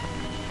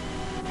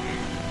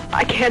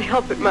 I can't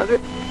help it, Mother.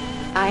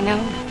 I know.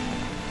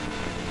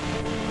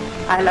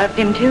 I loved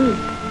him, too.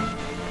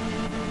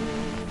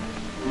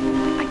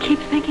 I keep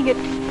thinking it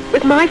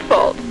was my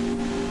fault.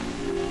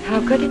 How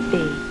could it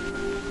be?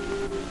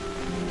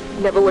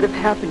 Never would have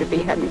happened if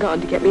he hadn't gone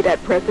to get me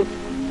that present.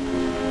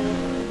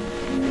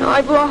 Now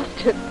I've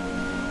lost it.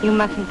 You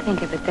mustn't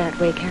think of it that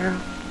way, Carol.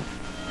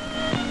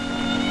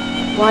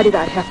 Why did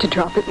I have to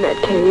drop it in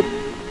that cave?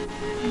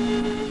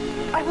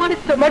 I wanted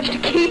so much to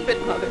keep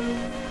it, Mother.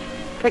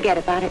 Forget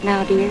about it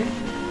now, dear.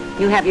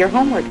 You have your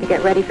homework to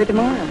get ready for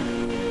tomorrow.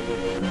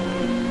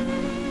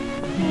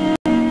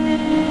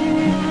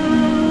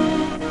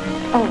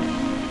 Oh.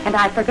 And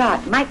I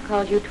forgot. Mike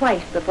called you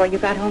twice before you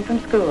got home from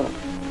school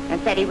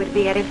and said he would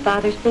be at his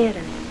father's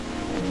theater.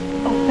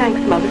 Oh, thanks,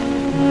 Mother.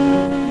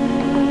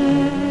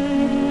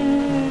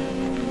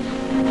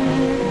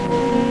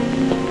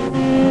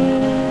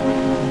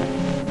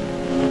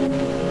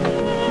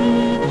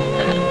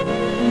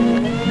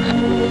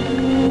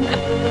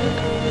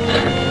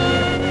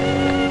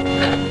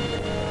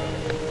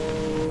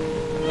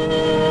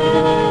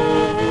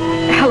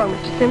 Hello,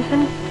 Mr.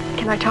 Simpson.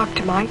 Can I talk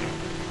to Mike?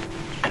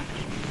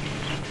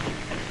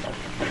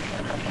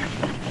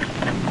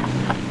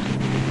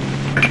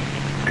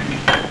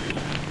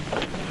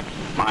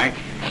 Mike?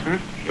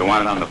 You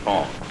want it on the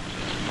phone.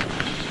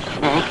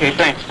 Oh, okay,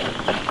 thanks.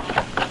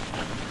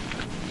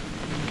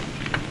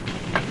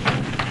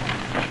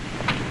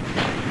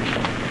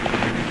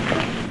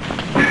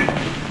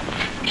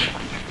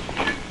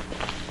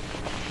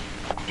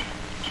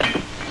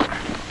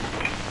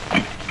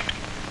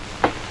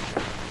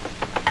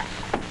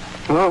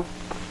 Hello?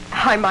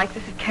 Hi, Mike.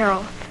 This is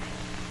Carol.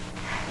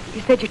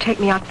 You said you'd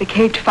take me out to the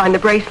cave to find the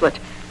bracelet.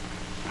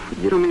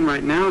 You don't mean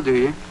right now, do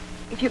you?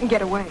 If you can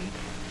get away.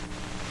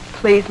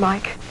 Please,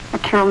 Mike. Oh,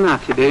 Carol,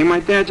 not today. My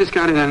dad just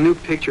got in a new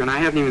picture, and I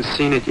haven't even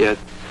seen it yet.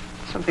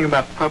 Something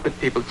about puppet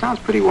people. It sounds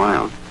pretty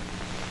wild.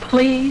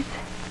 Please?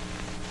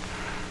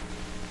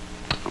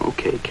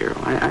 Okay, Carol.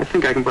 I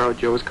think I can borrow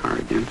Joe's car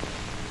again.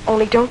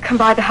 Only don't come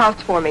by the house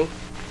for me.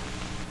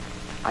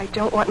 I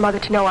don't want Mother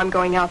to know I'm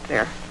going out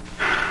there.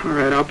 All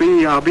right, I'll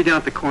be down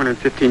at the corner in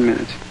 15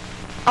 minutes.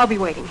 I'll be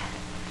waiting.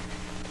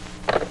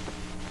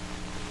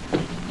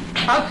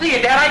 I'll see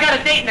you, Dad. I got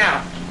a date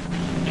now.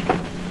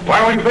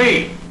 Where will you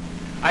be?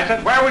 I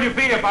said, where will you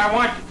be if I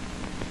want you?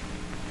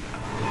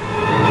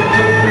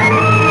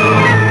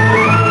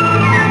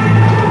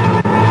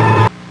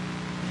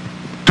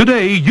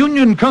 Today,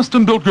 Union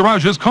custom-built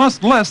garages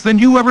cost less than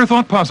you ever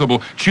thought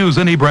possible. Choose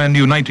any brand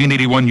new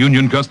 1981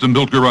 Union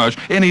custom-built garage.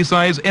 Any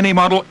size, any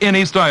model,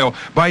 any style.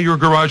 Buy your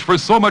garage for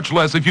so much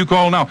less if you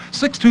call now.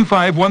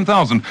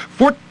 625-1000.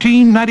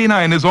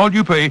 $14.99 is all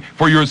you pay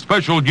for your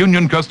special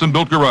Union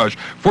custom-built garage.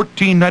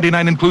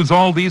 $14.99 includes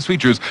all these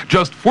features.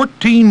 Just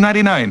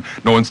 $14.99.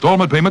 No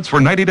installment payments for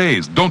 90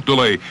 days. Don't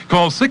delay.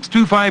 Call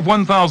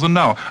 625-1000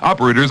 now.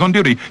 Operators on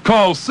duty.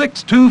 Call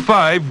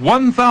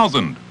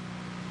 625-1000.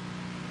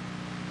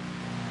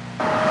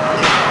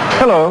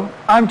 Hello,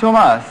 I'm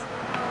Tomas,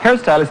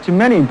 hairstylist to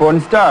many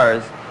important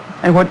stars.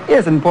 And what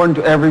is important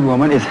to every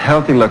woman is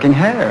healthy-looking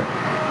hair.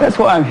 That's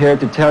why I'm here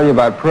to tell you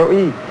about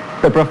Pro-E,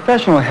 the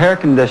professional hair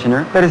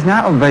conditioner that is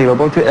now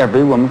available to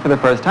every woman for the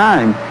first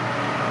time.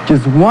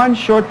 Just one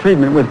short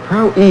treatment with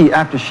Pro-E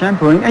after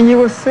shampooing, and you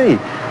will see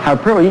how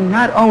Pro-E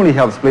not only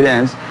helps split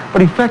ends,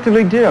 but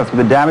effectively deals with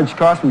the damage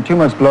caused from too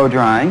much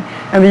blow-drying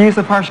and the use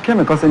of harsh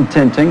chemicals in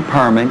tinting,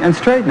 perming, and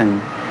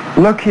straightening.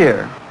 Look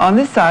here. On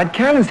this side,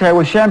 Carolyn's hair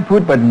was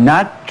shampooed but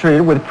not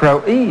treated with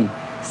Pro-E.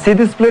 See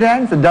the split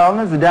ends, the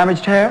dullness, the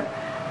damaged hair?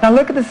 Now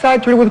look at the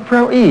side treated with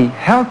Pro-E.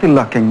 Healthy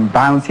looking,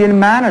 bouncy and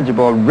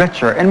manageable,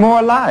 richer and more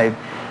alive.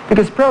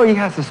 Because Pro-E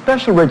has a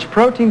special rich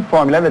protein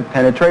formula that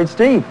penetrates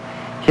deep,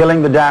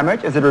 healing the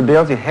damage as it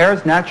rebuilds your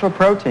hair's natural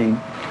protein.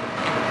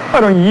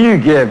 Why don't you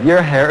give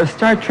your hair a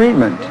start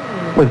treatment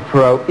with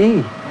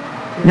Pro-E?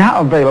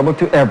 Now available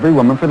to every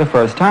woman for the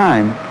first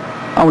time.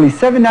 Only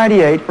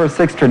 $7.98 for a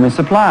 6-treatment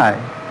supply.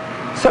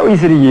 So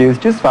easy to use,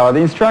 just follow the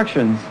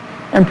instructions.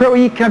 And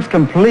Pro-E comes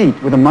complete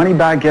with a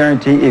money-back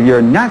guarantee if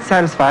you're not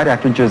satisfied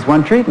after just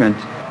one treatment.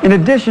 In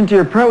addition to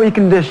your Pro-E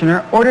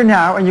conditioner, order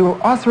now and you will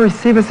also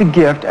receive as a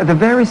gift the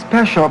very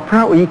special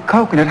Pro-E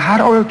coconut hot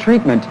oil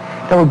treatment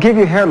that will give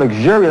your hair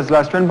luxurious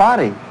luster and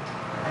body.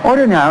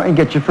 Order now and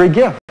get your free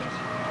gift.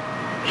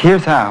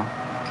 Here's how.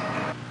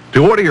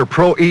 To order your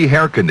Pro-E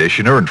hair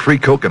conditioner and free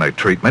coconut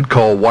treatment,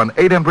 call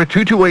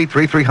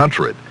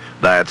 1-800-228-3300.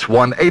 That's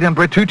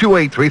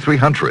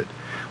 1-800-228-3300.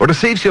 Or to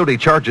save COD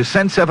charges,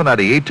 send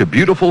 $7.98 to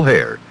Beautiful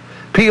Hair.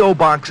 P.O.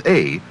 Box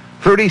A,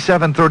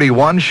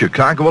 3731,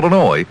 Chicago,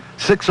 Illinois,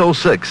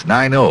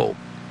 60690.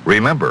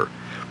 Remember,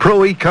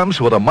 Pro-E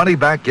comes with a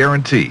money-back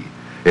guarantee.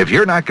 If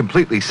you're not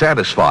completely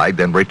satisfied,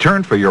 then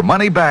return for your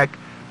money back,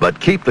 but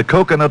keep the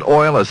coconut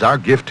oil as our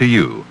gift to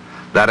you.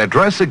 That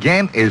address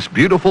again is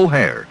Beautiful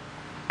Hair.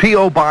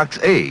 P.O. Box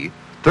A,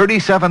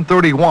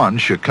 3731,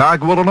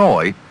 Chicago,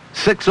 Illinois,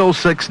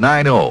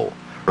 60690.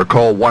 Or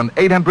call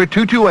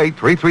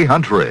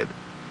 1-800-228-3300.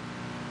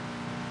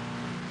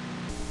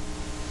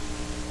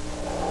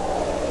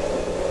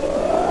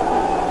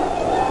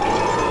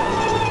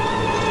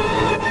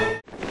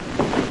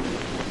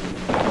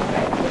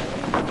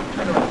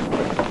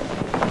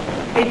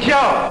 Hey,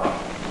 Joe.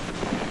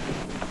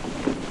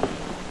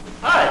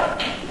 Hi.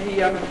 Hey,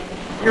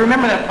 you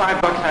remember that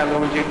 $5 I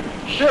loaned you?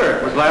 Sure,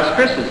 it was last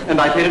Christmas,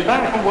 and I paid it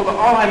back. Well,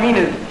 all I mean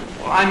is,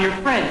 I'm your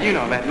friend, you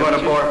know that. You want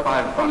to borrow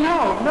 $5? Oh,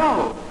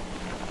 no.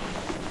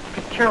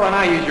 Carol and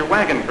I used your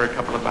wagon for a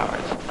couple of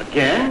hours.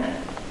 Again?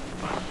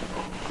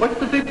 What's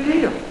the big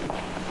deal?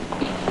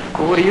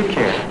 Well, what do you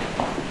care?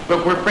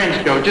 Look, we're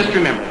friends, Joe. Just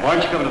remember. Why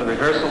don't you come to the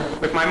rehearsal?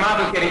 Look, my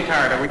mouth is getting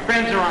tired. Are we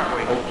friends or aren't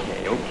we?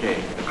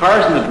 Okay. The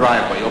Car's in the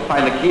driveway. You'll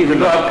find the keys in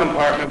the glove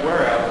compartment.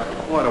 Where else?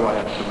 Why do I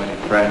have so many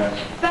friends?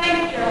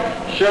 Thanks, Joe.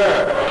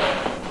 Sure.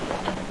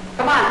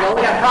 Come on, Joe,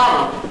 we got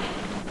problems.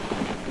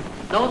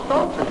 Those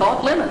folks are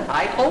off limits.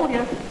 I told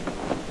you.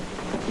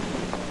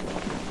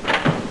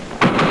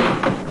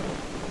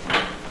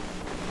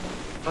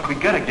 Look, we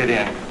gotta get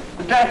in.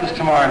 The dance is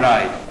tomorrow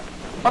night.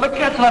 Well, the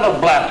kids will have a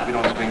blast if we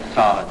don't swing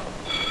solid.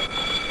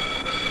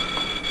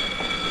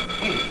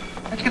 Hey,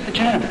 let's get the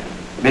janitor.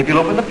 Maybe he'll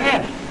open the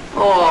pen.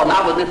 Oh,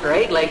 not with Mr.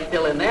 Eight-Leg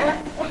still in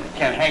there. Well, they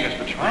can't hang us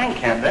for trying,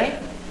 can they?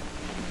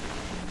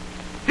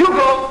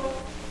 Hugo!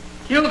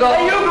 Hugo!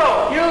 Hey,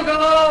 Hugo!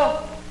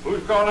 Hugo!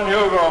 Who's calling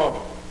Hugo?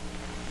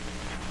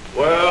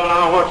 Well,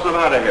 now, what's the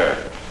matter here?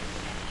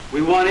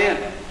 We want in.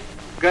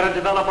 Got to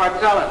develop our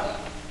talents.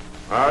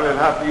 Well, you'll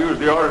have to use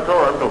the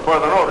auditorium till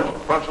further notice.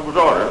 Principal's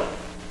orders.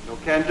 No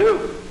can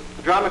do.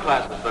 The drama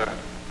class is there.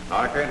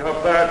 I can't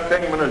help that.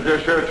 Kingman is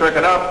just here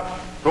tricking up.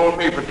 Told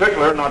me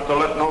particular not to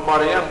let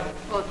nobody in.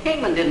 Well,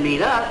 Kingman didn't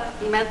mean us.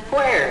 He meant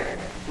squares.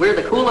 We're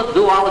the coolest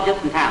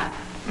zoologists in town.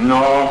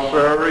 No,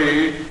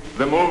 sirree.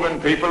 The moving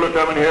people are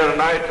coming here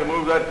tonight to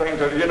move that thing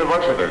to the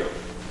university.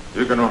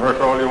 You can rehearse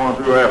all you want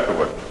to do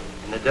afterward.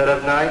 In the dead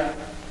of night,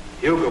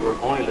 Hugo,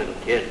 we're only little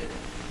kids.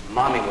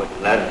 Mommy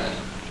wouldn't let us.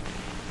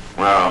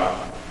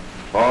 Well,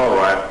 all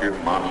right, you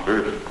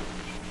monsters.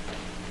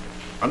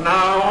 And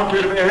now I want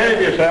you to behave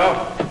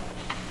yourself.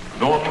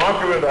 Don't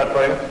monkey with that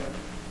thing.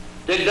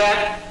 Dig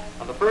that?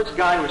 Well, the first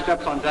guy who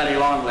steps on Daddy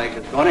Longlegs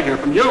is going to hear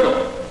from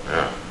Hugo.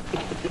 Yeah.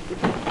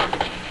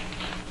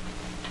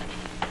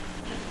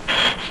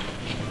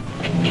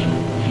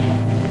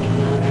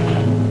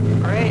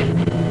 Great.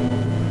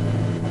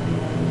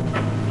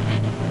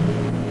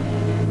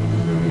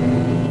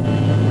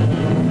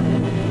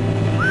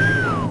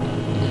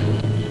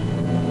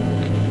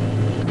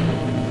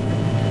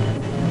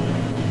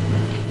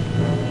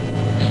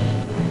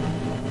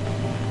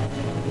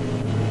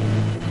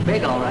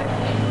 Big, all right.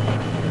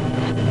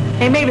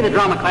 Hey, maybe the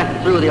drama class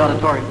is through with the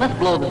auditorium. Let's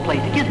blow this place.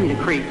 It gives me the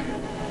creeps.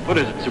 What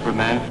is it,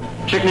 Superman?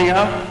 Chickening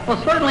out?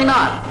 Well, certainly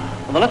not.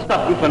 Well, then let's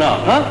stop goofing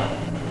out, huh?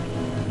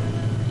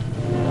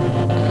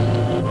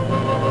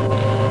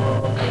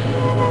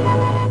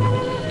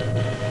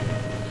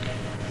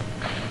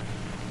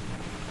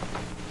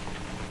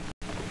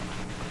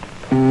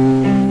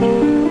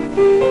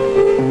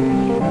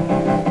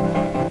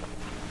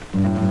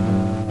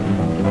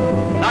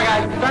 Now,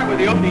 guys, start with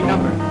the opening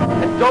number.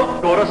 And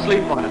don't go to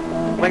sleep on it.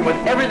 Play with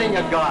everything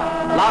you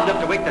got. Loud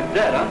enough to wake the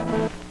dead,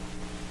 huh?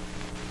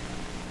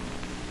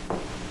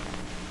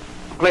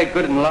 Play it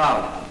good and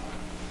loud.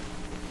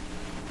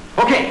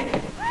 Okay.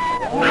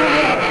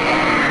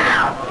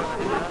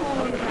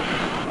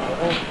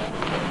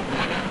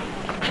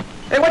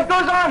 Hey, what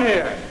goes on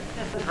here?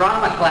 It's a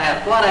drama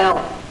class. What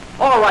else?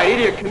 All right,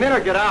 either you come in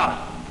or get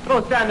out.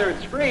 Don't stand there and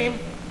scream.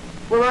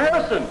 We're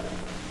rehearsing.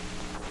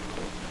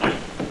 1,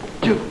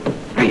 2,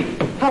 3,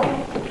 4.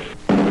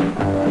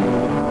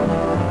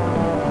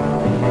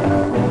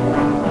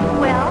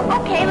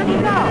 Well, okay, let's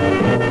go.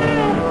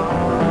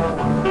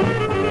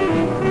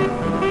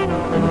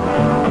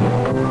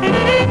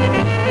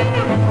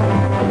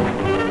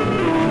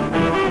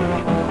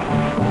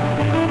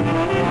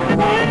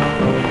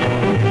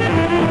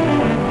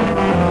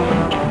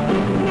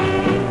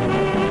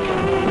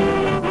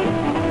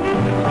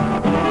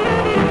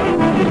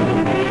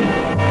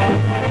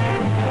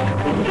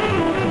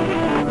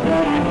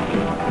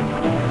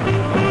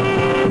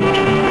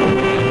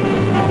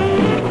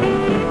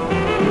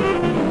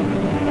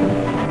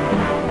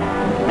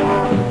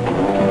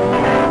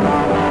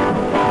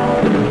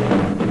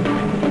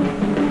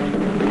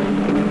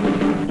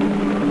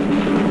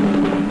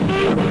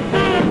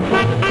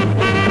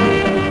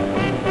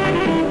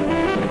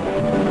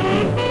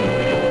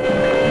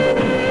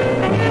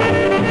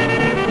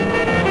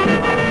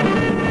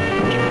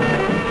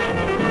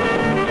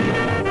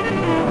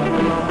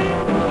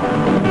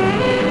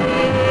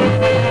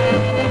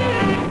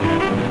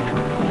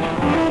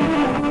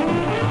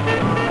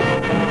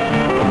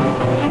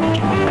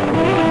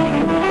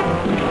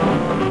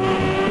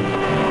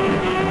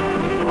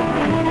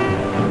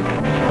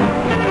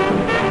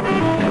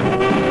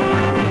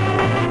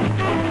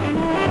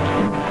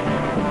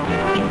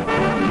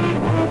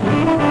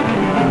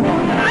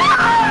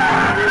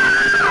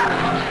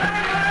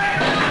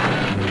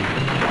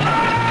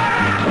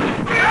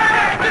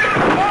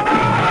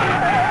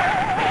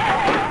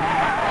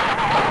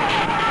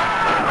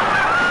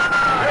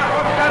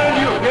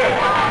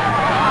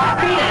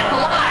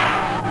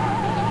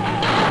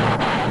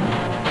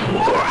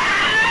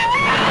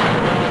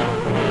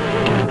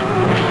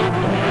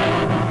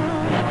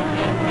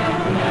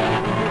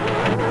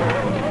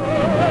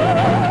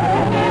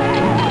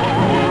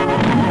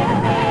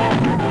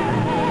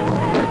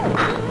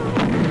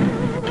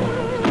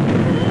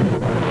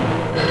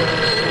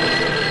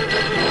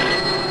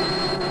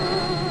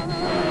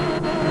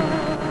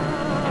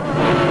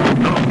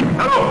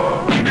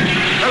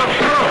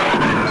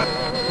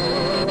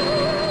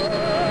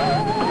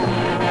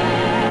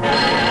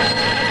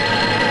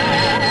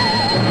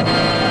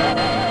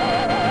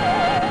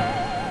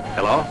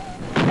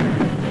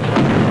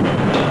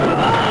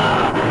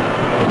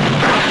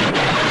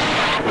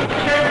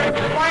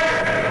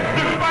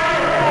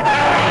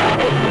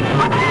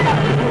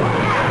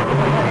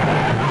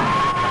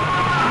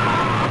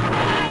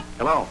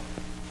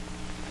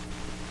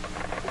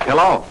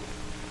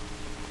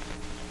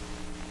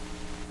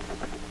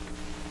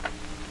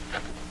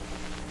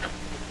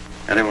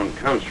 Anyone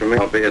comes for me,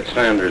 I'll be at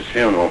Sanders'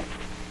 funeral.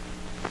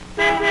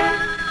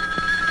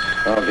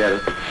 I'll get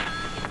it.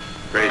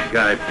 Great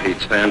guy Pete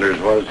Sanders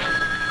was.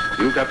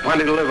 You've got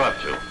plenty to live up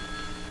to.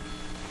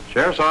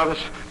 Sheriff's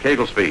Office,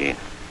 Cagle speaking.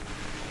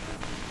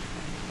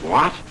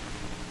 What?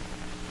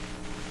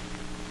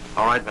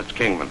 All right, Mr.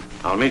 Kingman.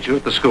 I'll meet you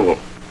at the school.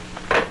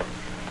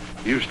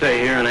 You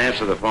stay here and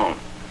answer the phone.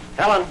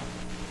 Helen.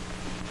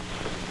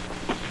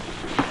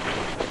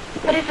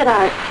 What is it,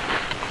 Art?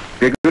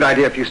 Be a good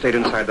idea if you stayed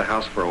inside the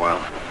house for a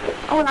while.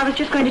 Oh, well, I was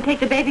just going to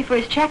take the baby for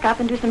his checkup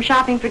and do some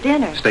shopping for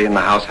dinner. Stay in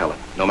the house, Helen,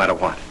 no matter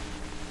what.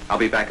 I'll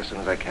be back as soon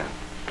as I can.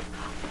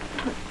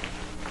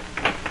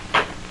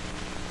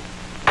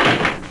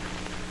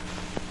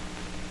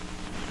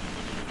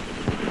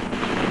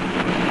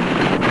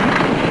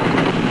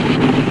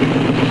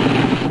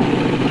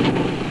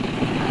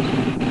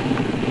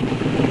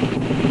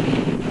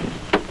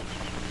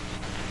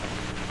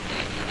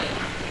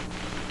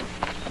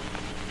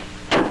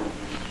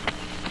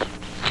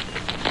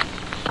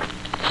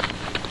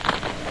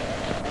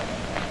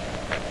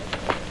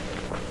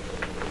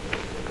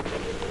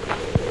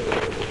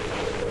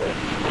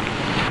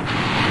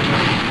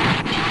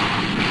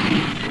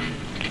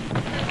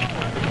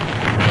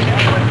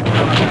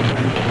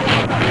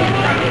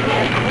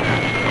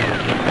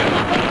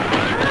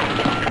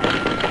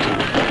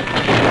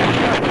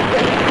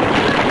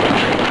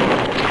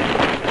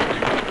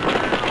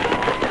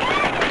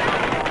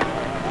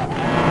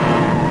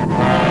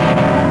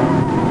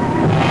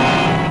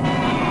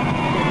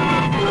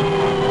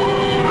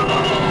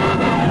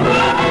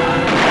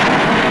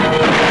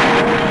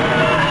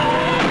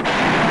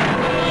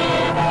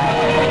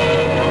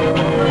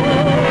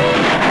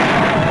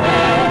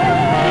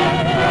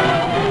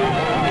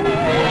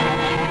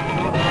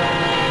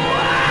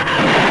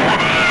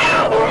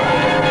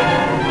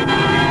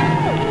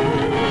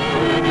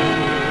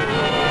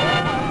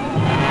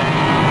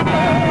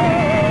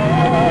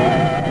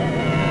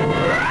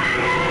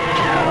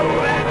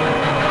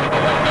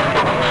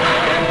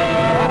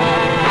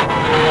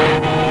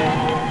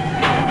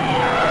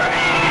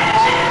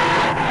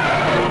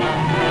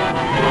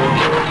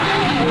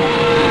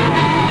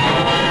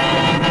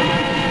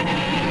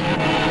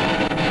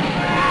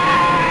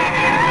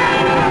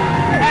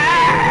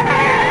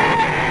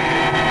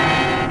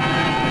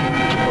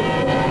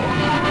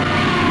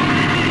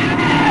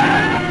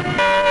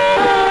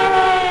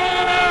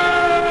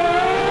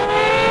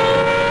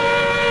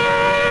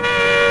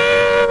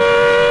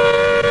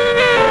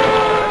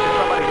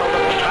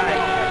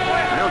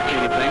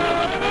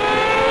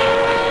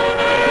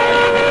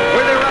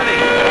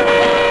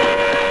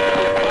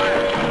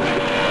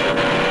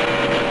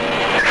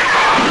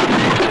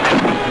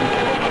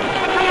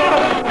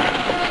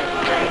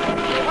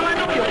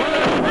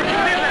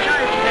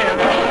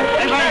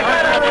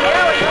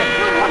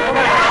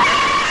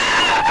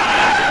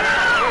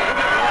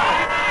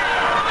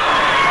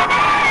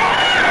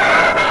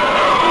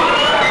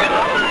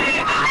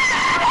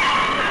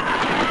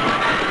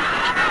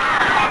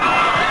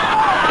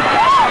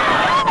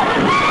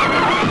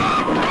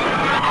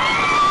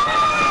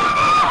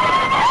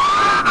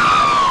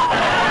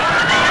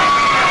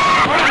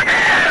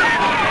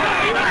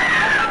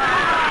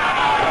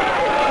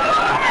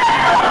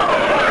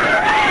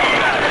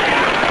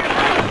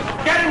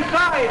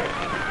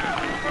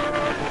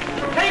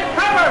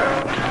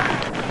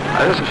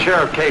 This is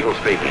Sheriff Cagle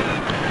speaking.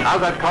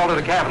 How's that call to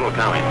the Capitol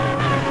coming?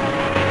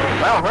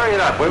 Well, hurry it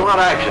up. We want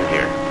action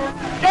here.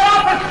 Get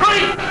off the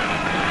street!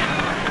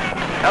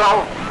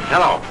 Hello?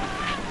 Hello.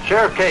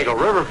 Sheriff Cagle,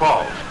 River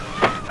Falls.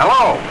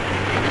 Hello?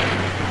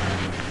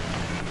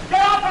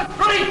 Get off the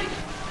street!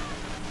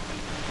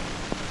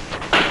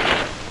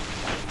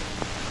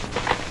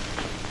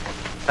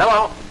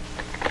 Hello?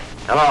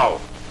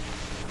 Hello?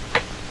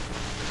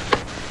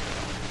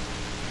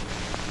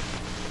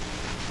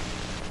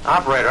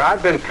 Operator,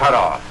 I've been cut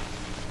off.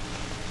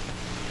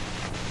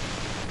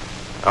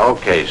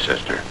 Okay,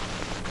 sister.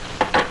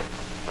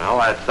 Well,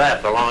 that's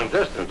that. The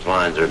long-distance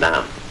lines are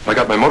down. I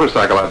got my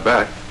motorcycle out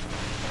back.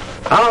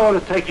 How long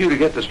will it take you to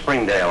get to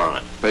Springdale on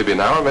it? Maybe an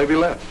hour, maybe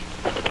less.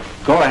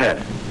 Go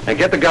ahead. And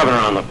get the governor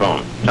on the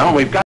phone. Tell him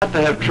we've got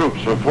to have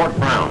troops for Fort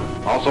Brown.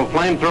 Also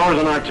flamethrowers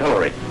and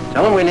artillery.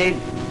 Tell him we need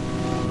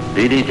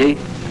DDT.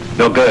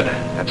 No good.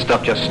 That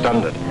stuff just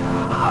stunned it.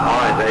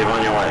 All right, Dave,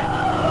 on your way.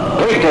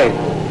 Hurry,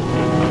 Dave.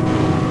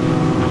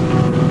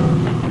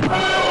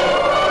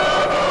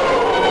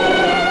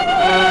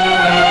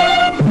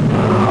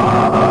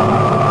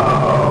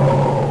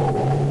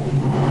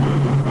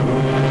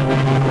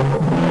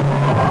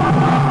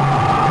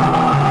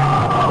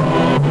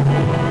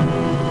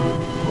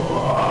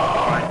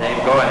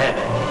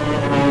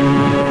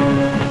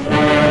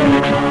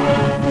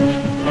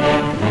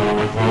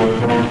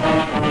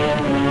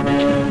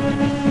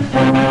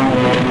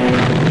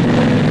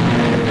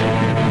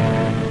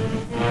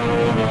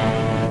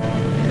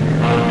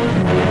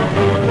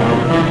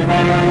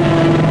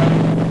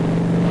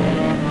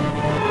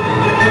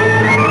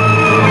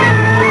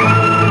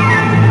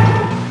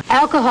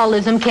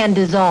 Alcoholism can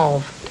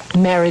dissolve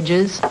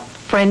marriages,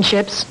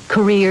 friendships,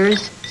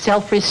 careers,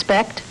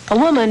 self-respect. A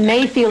woman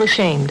may feel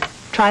ashamed,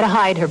 try to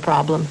hide her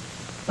problem.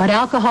 But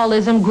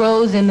alcoholism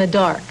grows in the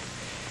dark.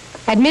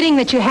 Admitting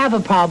that you have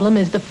a problem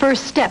is the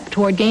first step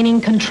toward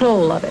gaining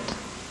control of it.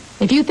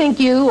 If you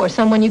think you or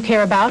someone you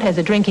care about has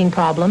a drinking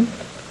problem,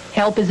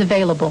 help is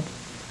available.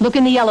 Look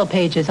in the yellow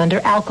pages under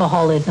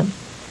alcoholism.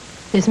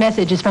 This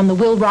message is from the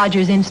Will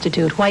Rogers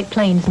Institute, White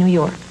Plains, New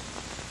York.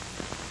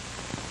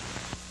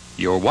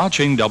 You're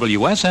watching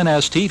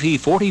WSNS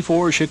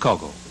TV-44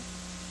 Chicago.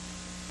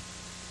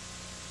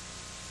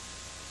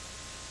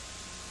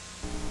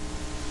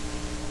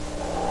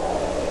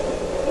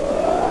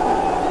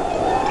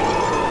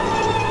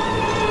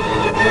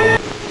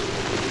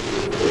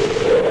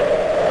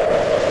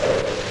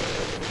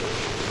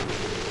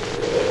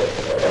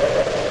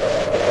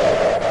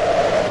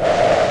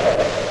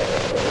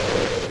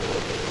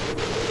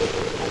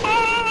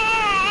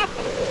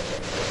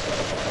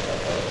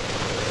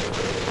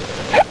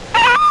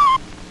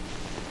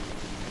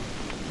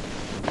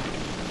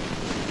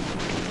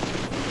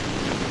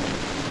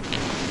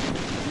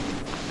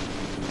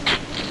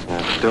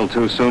 Still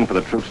too soon for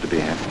the troops to be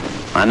here.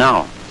 I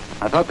know.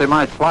 I thought they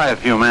might fly a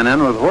few men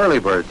in with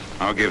whirlybirds.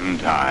 I'll give them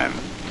time.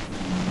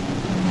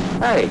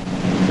 Hey,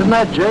 isn't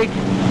that Jake?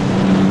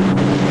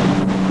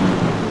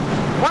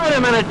 Wait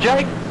a minute,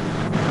 Jake.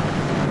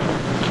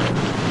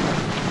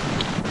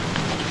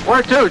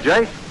 Where to,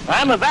 Jake?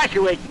 I'm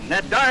evacuating.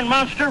 That darn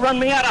monster run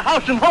me out of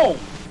house and home.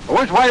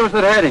 Which way was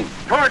it heading?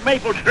 Toward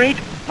Maple Street.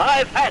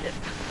 I've had it.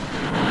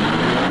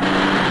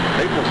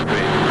 Maple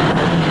Street.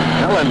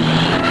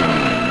 Helen.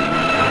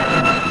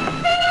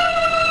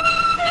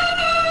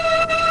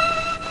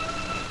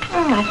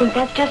 I think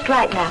that's just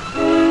right now.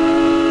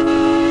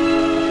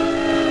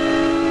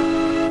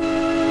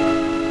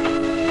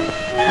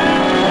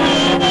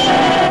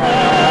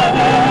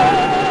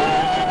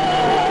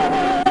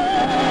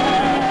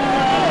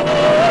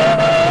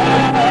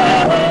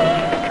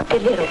 A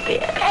little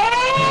bit.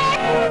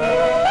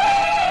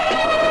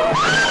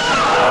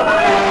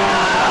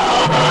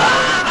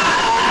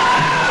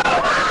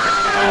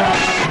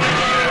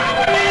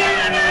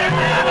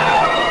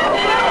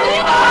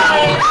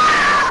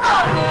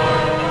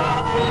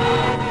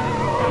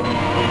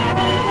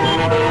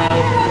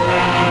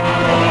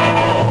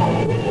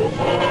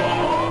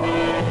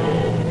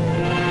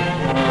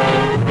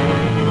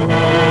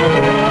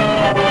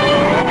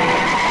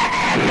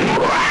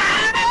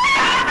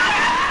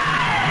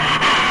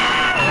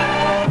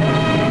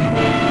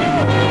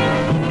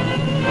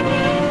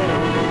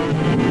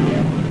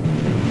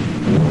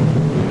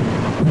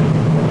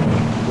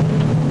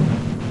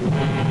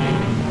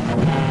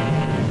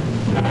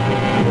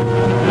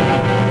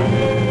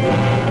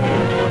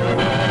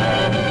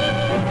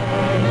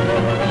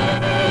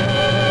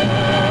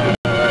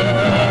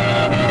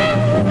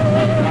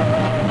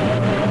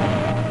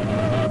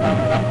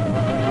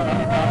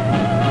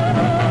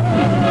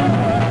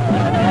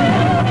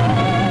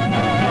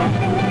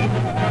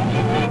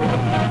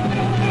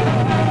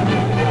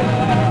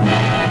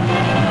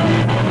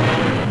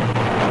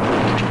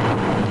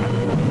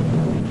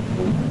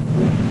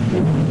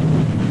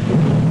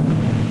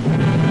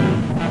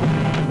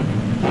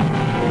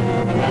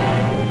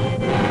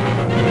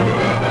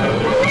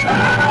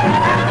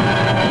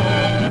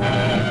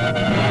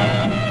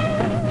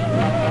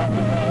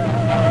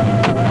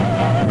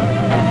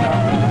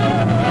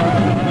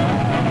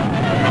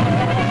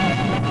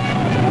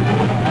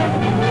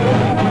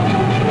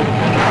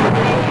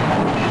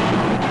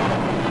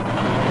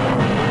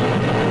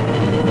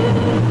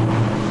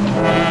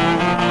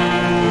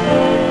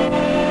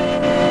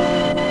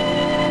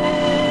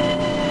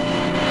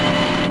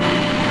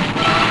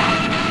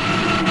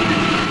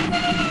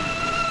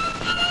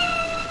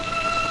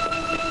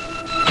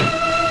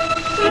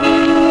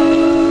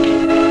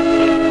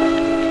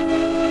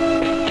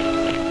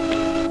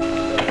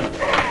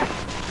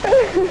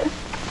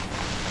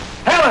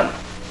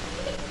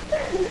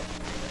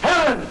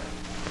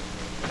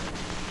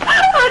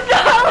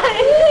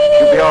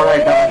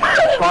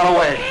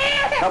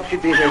 She'll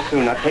be here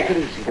soon. Now take it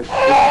easy.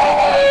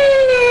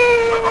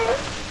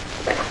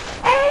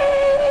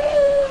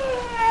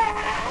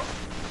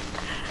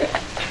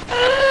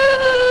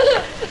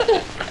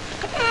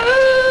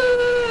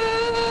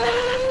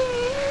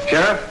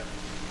 Sheriff?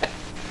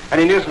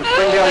 Any news from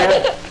Springdale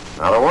yet?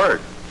 Not a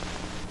word.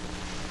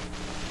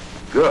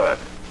 Good.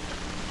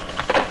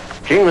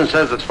 Kingman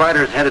says the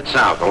Spider's headed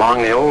south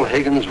along the old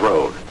Higgins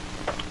Road.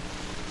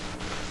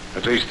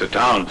 At least the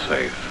town's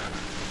safe.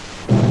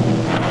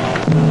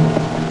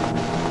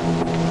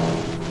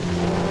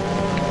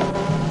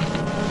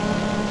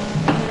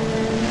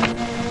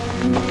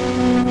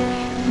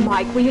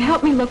 Mike, will you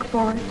help me look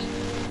for it?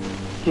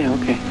 Yeah,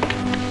 okay.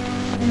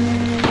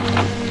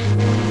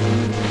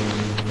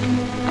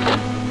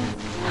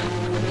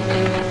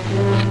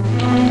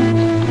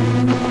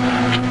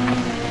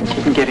 This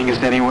isn't getting us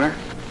anywhere.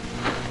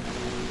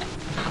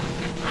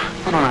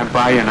 Why don't I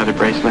buy you another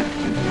bracelet?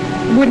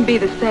 Wouldn't be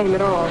the same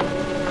at all.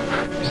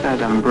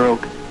 Besides, I'm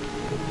broke.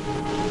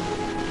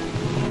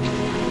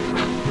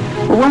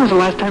 when was the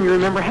last time you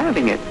remember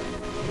having it?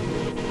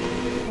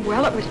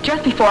 Well, it was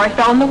just before I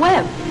fell in the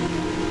web.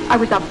 I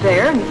was up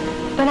there, and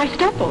then I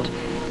stumbled.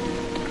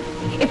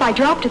 If I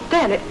dropped it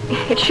then,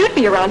 it should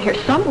be around here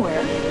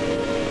somewhere.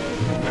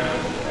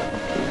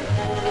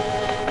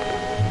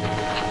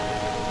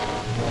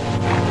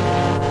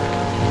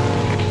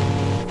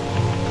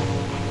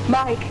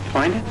 Mike.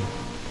 Find it?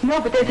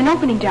 No, but there's an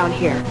opening down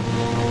here.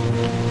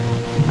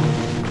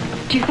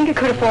 Do you think it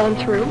could have fallen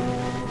through?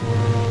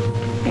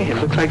 Hey, it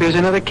looks like there's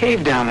another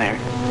cave down there.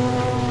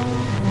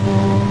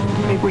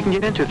 Maybe we can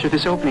get into it through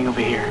this opening over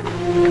here.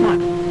 Come on.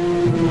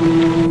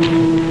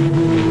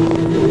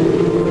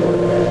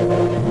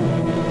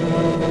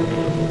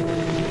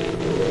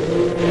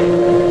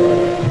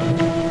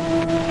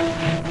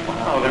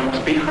 Wow, there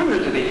must be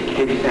hundreds of these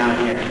caves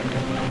down here.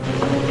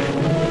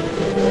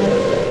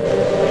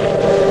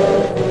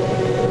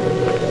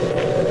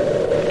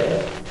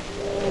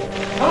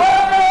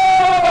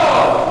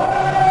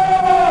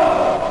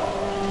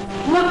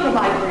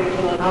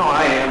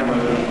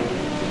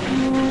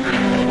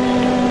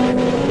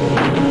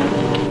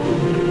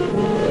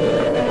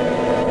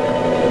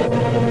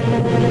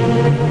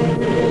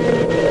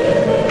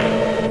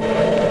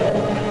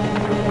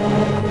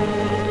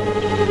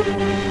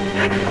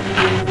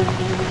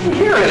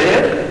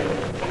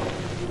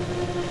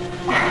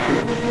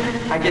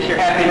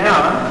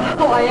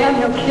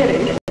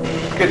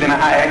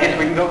 I guess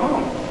we can go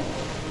home.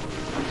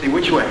 Let's see,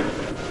 which way?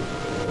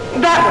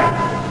 That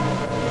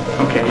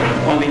way. Okay,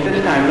 only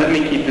this time let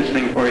me keep this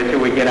thing for you till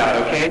we get out,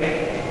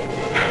 okay?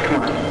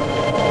 Come on.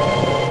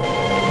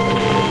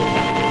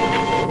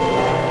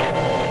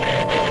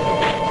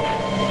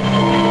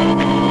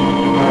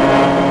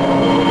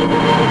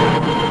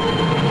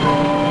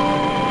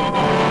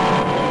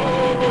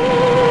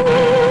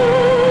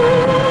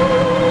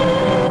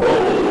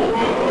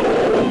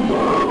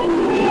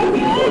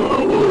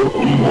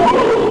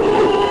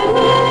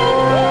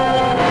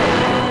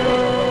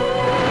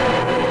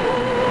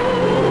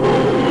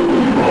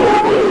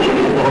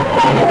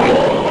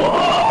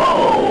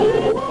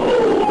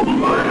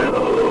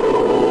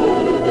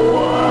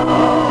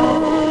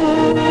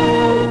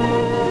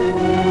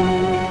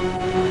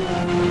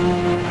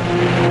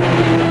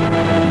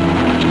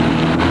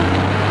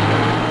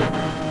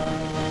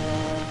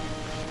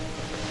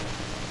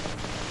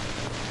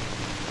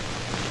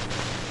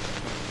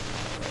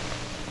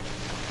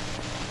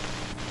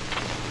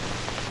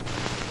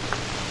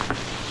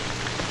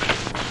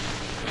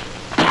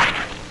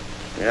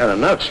 Got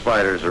enough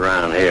spiders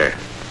around here.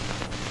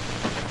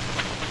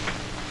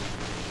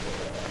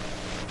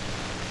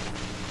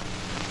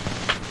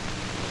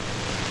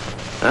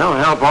 Well,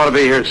 help ought to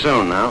be here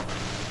soon now.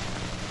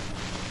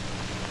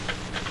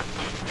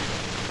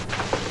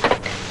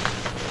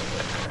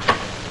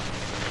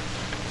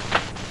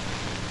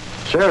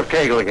 Sheriff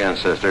Cagle again,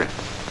 sister.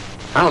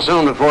 How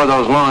soon before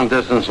those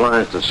long-distance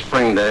lines to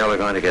Springdale are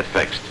going to get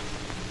fixed?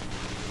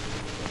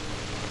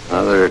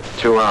 Another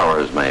 2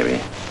 hours, maybe.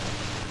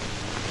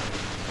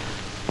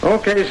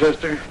 Okay,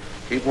 sister.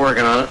 Keep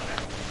working on it.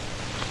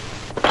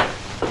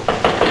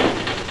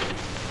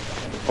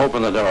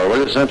 Open the door,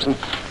 will you, Simpson?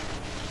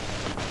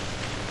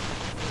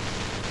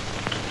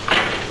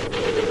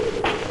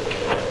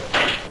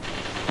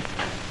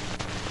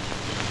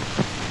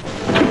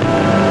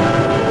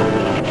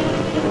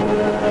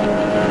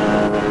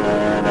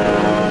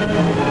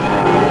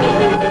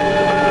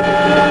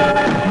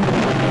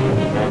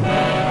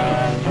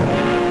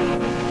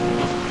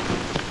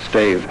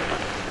 Dave.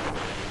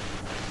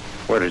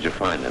 Where did you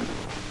find him?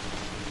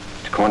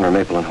 It's corner of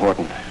Maple and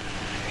Horton.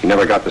 He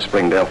never got to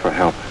Springdale for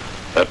help.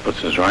 That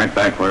puts us right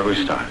back where we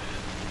started.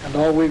 And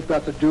all we've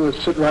got to do is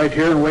sit right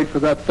here and wait for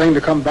that thing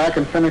to come back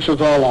and finish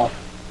us all off.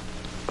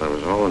 I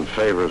was all in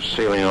favor of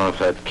sealing off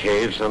that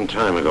cave some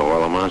time ago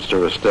while the monster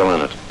was still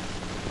in it.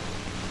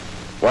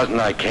 Wasn't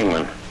I,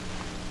 Kingman?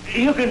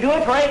 You can do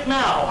it right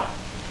now.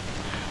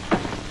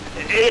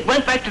 It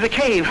went back to the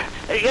cave.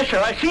 Yes,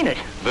 sir, I've seen it.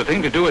 The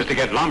thing to do is to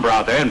get lumber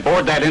out there and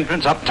board that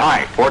entrance up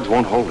tight. Boards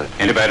won't hold it.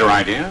 Any better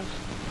ideas?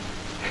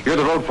 You're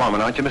the road foreman,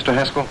 aren't you, Mr.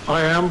 Haskell?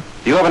 I am.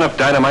 Do you have enough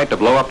dynamite to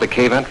blow up the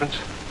cave entrance?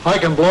 I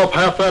can blow up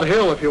half that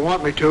hill if you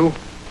want me to.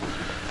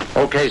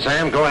 Okay,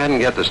 Sam, go ahead and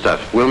get the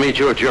stuff. We'll meet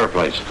you at your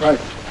place. Right.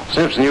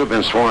 Simpson, you've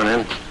been sworn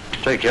in.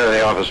 Take care of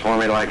the office for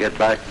me till I get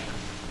back.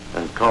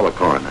 And call the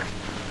coroner.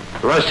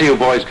 The rest of you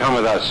boys come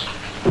with us.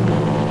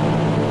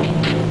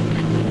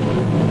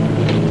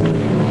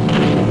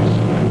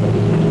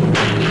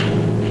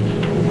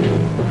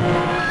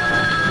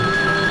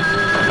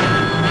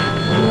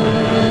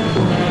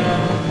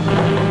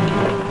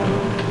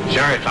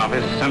 Sheriff's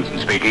Office, Simpson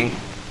speaking.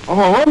 Oh,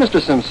 hello, Mr.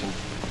 Simpson.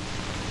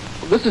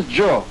 Well, this is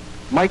Joe,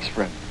 Mike's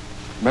friend.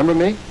 Remember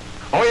me?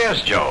 Oh,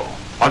 yes, Joe.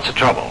 What's the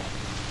trouble?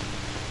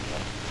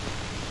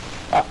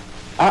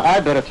 I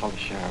better tell the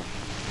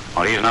sheriff.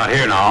 Well, he's not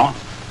here now.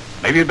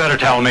 Maybe you'd better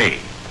tell me.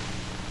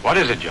 What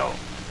is it, Joe?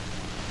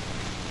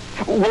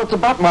 Well, it's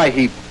about my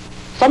heap.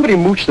 Somebody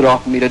mooched it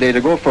off me today to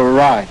go for a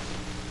ride.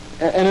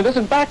 And it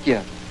isn't back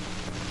yet.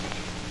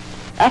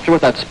 After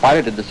what that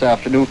spider did this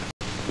afternoon,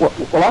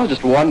 Well, I was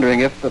just wondering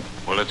if the...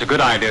 Well, it's a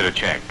good idea to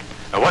check.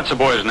 What's the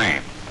boy's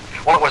name?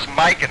 Well, it was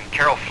Mike and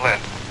Carol Flint.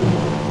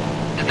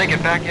 Did they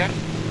get back yet?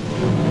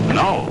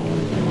 No.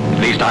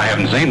 At least I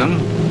haven't seen them.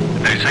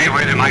 Did they say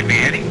where they might be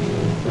heading?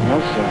 No,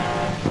 sir.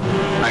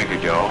 Thank you,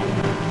 Joe.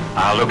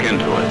 I'll look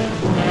into it.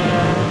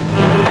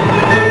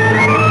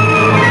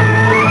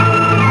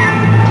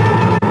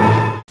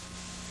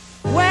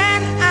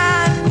 When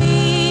I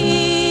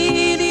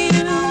need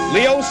you,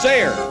 Leo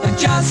Sayer.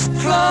 just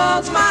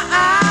close my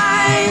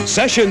eyes.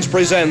 Sessions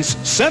presents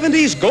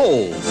 70s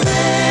Gold.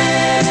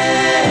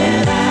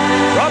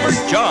 Robert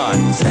John.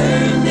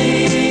 Turn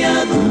the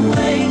other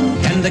way.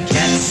 And the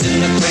cat's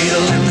in the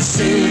cradle and the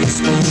silver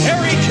spoon.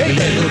 Harry Chapin.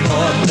 The little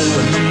boy blue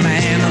and the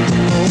man on the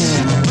moon.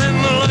 When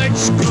the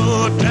lights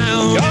go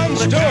down. John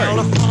Stewart.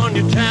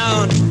 California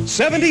town.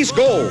 70s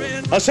Gold,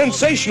 a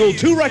sensational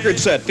 2-record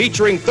set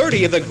featuring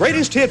 30 of the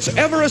greatest hits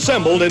ever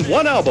assembled in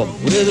one album.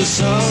 With the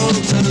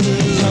Sultans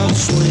of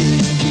Swing.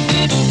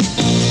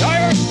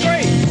 Dire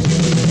Straits.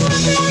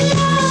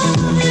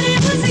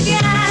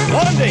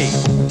 Blondie.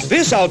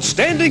 This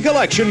outstanding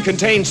collection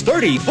contains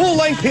 30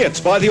 full-length hits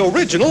by the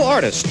original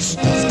artists.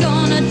 It's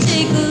gonna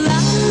take a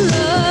lot of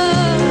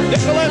love.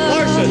 Nicolette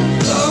Larson.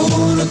 I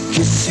wanna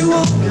kiss you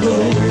all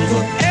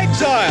over.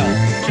 Exile.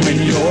 When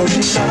you're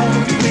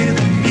inside with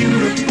a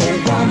beautiful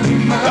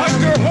woman.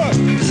 Dr. Hook.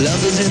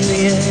 Love is in the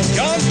air.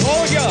 John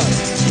Paul Young.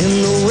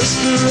 In the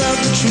whisper of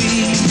the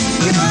tree.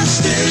 You're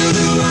still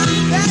the one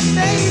that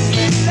makes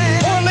me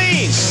laugh.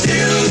 Orleans.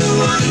 Still the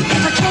one.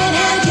 If I can't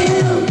have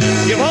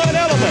you. Yvonne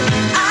Elliman.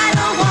 I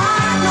don't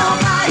want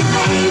nobody,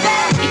 baby.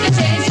 You can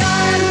change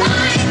your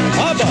mind.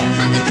 ABBA.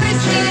 On the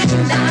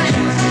 3 dime.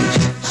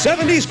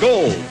 70s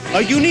Gold,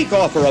 a unique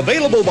offer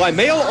available by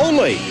mail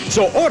only.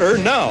 So order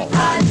now.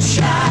 Hot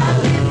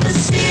child in the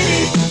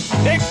city.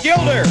 Dick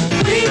Gilder.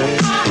 We are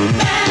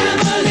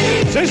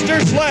family.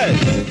 Sister Sledge.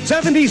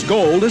 70s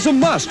Gold is a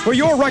must for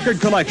your record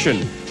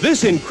collection.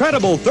 This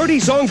incredible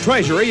 30-song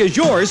treasury is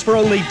yours for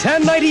only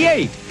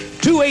 $10.98.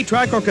 2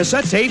 8-track or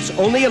cassette tapes,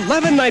 only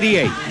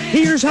 $11.98.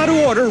 Here's how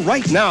to order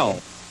right now.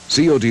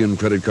 COD and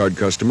credit card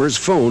customers,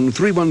 phone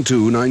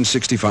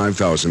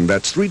 312-965-0000.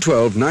 That's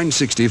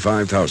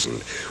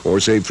 312-965-0000. Or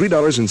save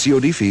 $3 in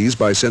COD fees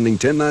by sending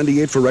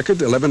 $10.98 for record,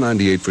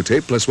 $11.98 for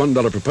tape, plus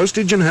 $1 for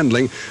postage and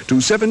handling to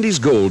 70s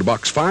Gold,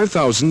 Box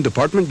 5000,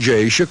 Department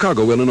J,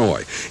 Chicago,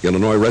 Illinois.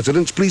 Illinois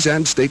residents, please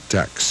add state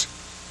tax.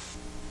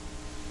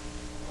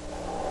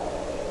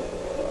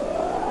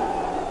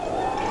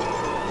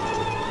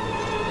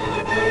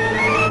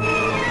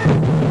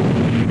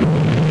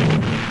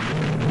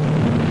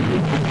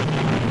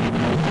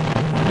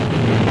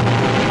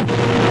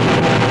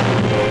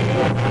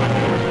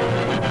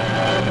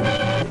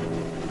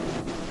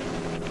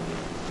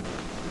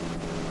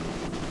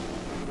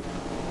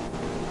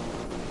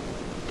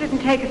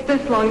 Didn't take us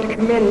this long to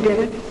come in, did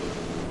it?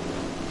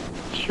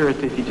 Sure it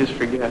did. You just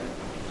forget.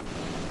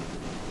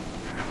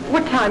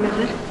 What time is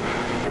it?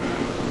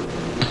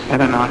 I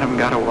don't know. I haven't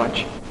got a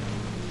watch.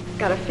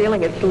 Got a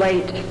feeling it's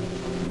late.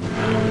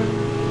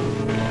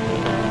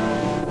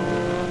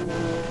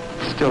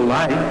 It's still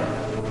light.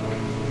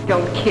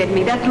 Don't kid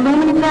me. That's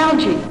luminous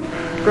algae.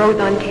 It grows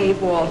on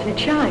cave walls and it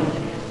shines.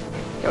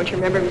 Don't you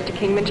remember Mr.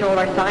 Kingman told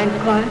our science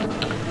class?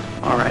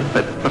 All right,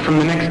 but from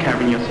the next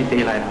cavern you'll see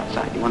daylight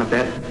outside. You want to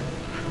bet?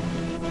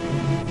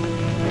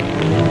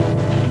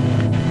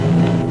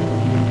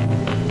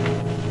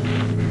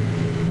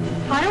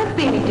 I don't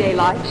see any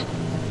daylight.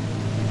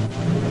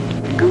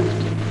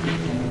 Goofed.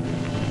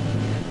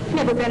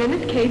 Never been in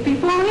this cave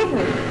before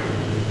either.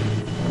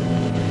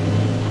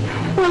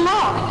 We're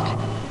lost.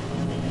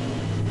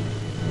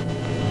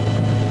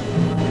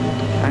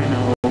 I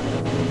know.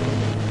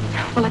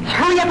 Well, let's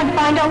hurry up and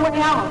find our way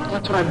out.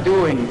 That's what I'm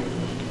doing.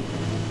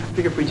 I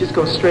figure if we just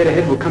go straight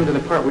ahead, we'll come to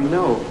the part we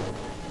know.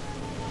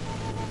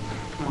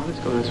 Come on, let's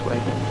go this way.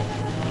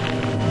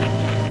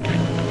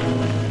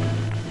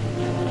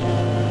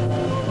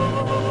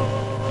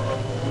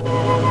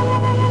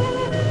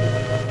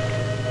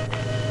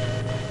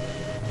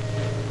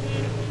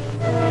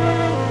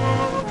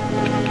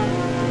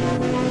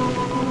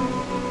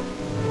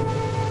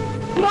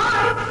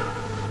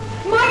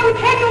 Mike, we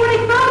can't go any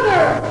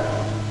further.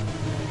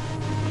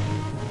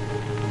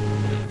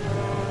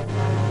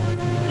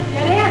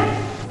 Get in.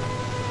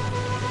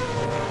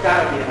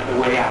 Gotta be another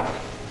way out.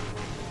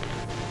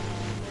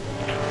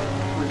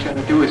 What we're trying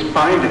to do is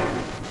find it.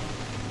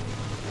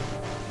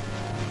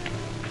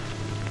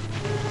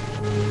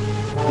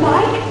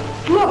 Mike,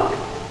 look.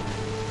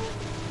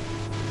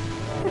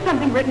 There's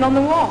something written on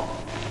the wall.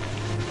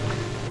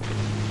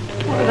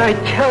 What did I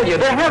tell you?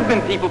 There have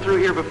been people through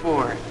here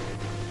before.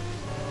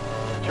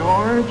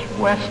 George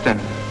Weston.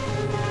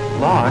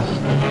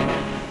 Lost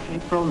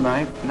April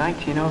 9th,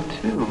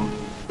 1902.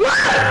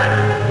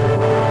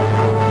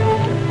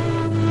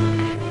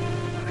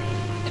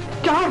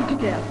 Starved to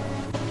death.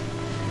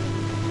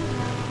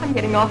 I'm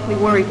getting awfully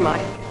worried,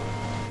 Mike.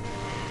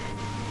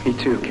 Me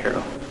too,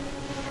 Carol.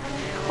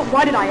 Well,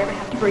 why did I ever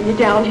have to bring you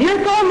down here?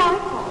 It's all my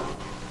fault.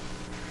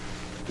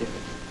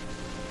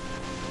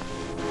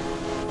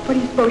 What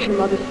do you suppose your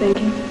mother's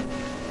thinking?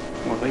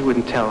 Well, they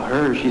wouldn't tell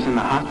her. She's in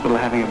the hospital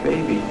having a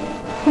baby.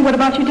 What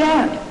about your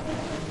dad?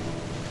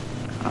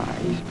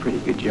 He's pretty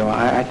good, Joe.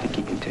 I think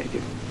he can take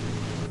it.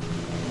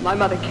 My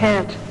mother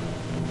can't.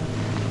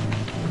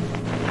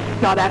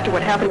 Not after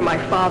what happened to my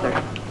father.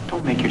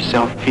 Don't make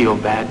yourself feel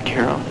bad,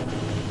 Carol.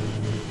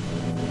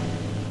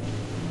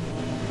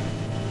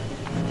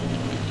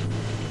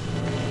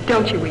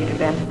 Don't you eat it,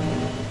 then?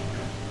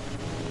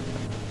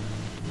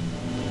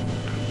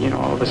 You know,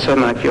 all of a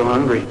sudden I feel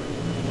hungry.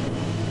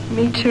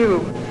 Me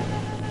too.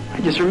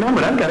 I just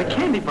remembered I've got a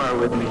candy bar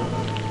with me.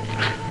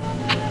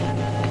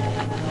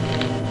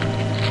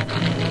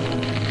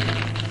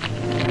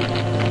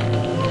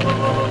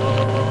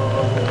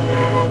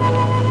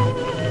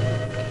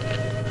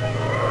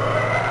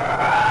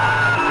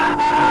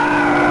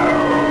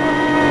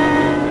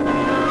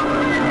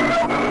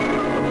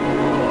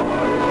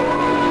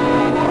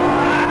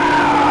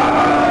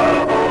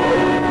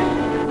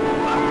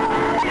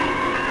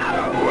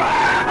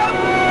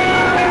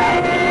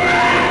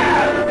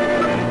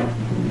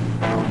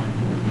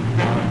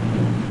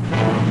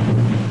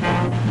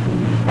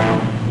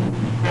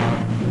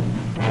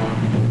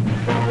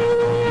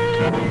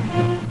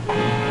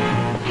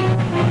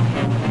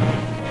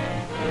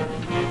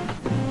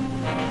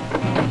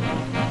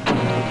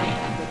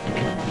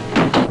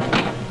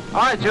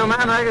 All right, you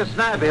man, make it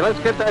snappy. Let's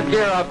get that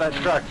gear off that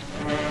truck.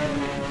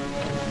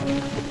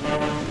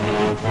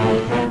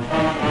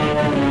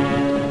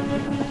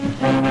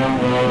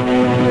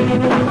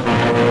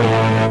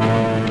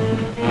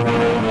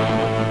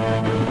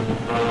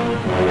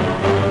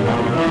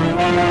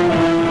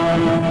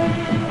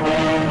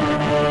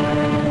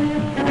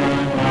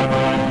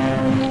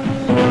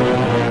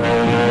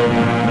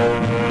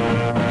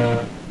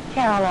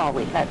 Carol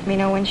always lets me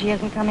know when she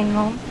isn't coming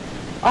home.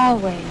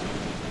 Always.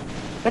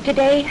 But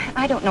today,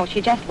 I don't know, she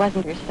just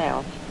wasn't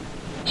herself.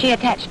 She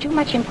attached too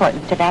much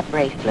importance to that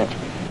bracelet.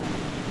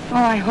 Oh,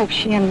 I hope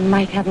she and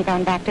Mike haven't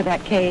gone back to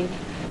that cave.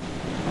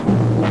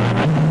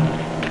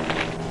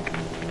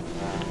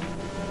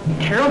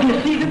 Carol, you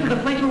see, this is the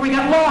place where we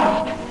got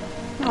lost.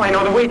 Oh, I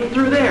know the way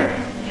through there.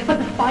 Yeah, but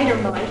the spider,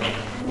 Mike.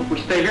 If we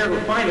stay here,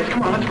 it'll find us.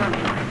 Come on, let's run.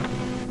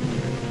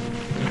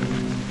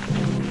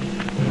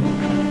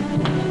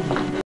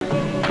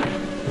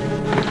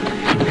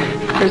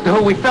 There's the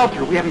hole we fell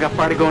through. We haven't got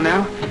far to go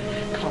now.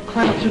 Come on,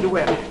 climb up through the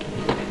web.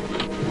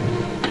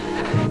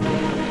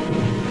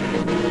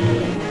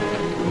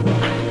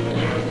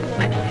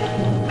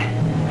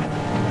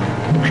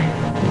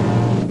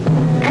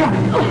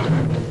 Come on.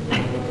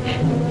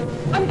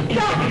 I'm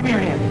stuck. Give me your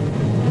hand.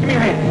 Give me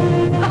your hand.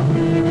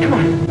 Come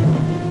on.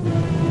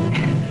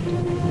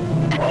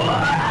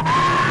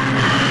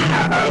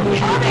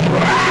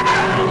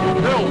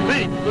 Bill,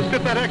 Pete, let's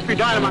get that XP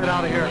dynamite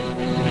out of here.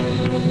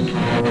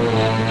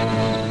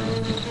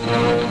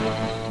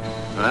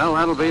 Well,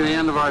 that'll be the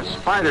end of our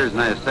spider's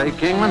nest, eh,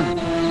 Kingman?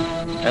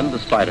 End the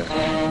spider.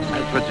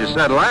 That's what you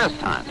said last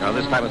time. Now,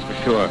 this time it's for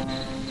sure.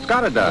 It's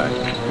gotta die.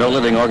 No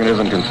living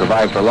organism can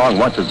survive for long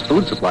once its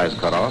food supply is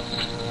cut off.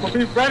 We'll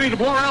be ready to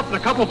blow her up in a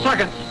couple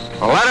seconds.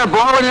 Well, let her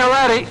blow when you're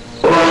ready.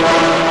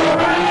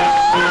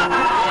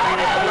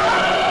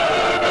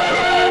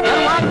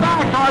 Get right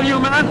back, all you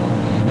men.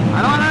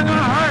 I don't want anyone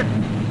to hurt.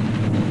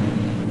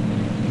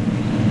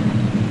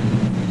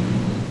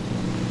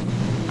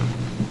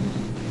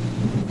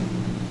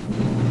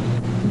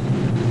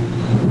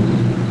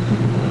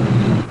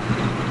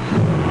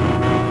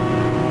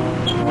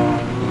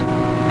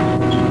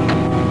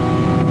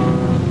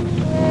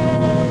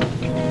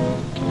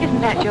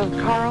 Isn't that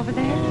Joe's car over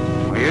there?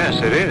 Well,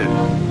 yes, it is.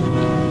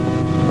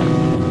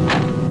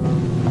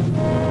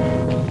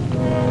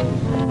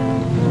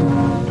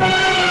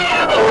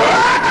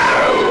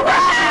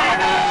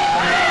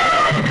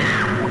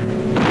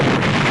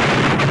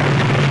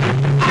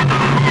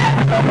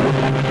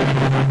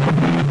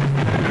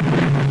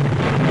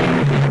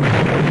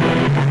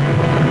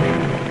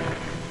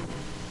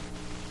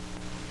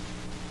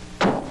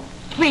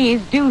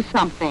 Please do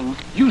something.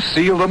 You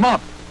sealed them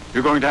up.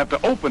 You're going to have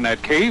to open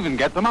that cave and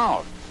get them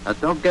out. Now,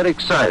 don't get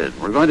excited.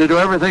 We're going to do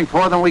everything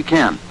for them we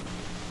can.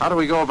 How do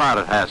we go about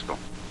it, Haskell?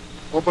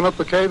 Open up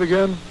the cave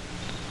again?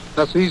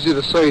 That's easy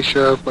to say,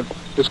 Sheriff, but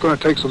it's going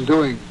to take some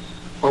doing.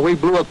 Well, we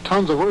blew up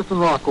tons of earth and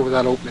rock over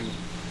that opening.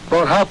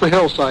 Brought half the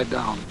hillside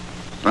down.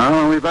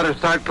 Well, we better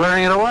start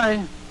clearing it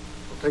away.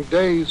 It'll take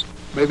days,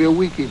 maybe a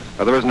week even.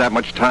 Well, there isn't that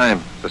much time.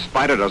 If the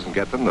spider doesn't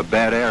get them, the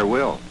bad air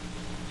will.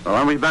 Well,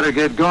 then we better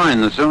get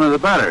going. The sooner the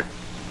better.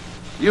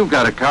 You've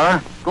got a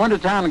car. Go into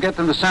town and get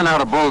them to send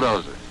out a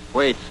bulldozer.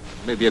 Wait,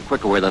 maybe a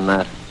quicker way than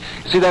that.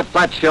 See that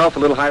flat shelf a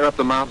little higher up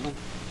the mountain?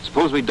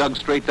 Suppose we dug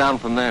straight down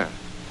from there.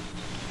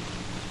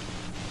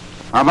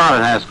 How about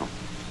it, Haskell?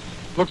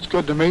 Looks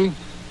good to me.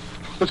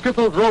 Let's get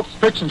those ropes,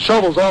 picks, and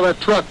shovels out of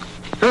that truck.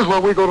 Here's where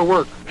we go to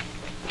work.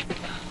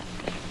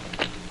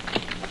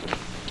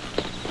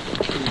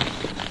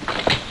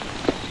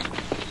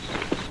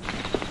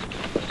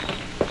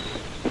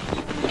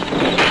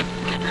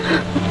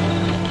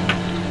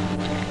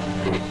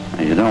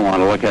 You don't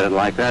want to look at it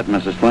like that,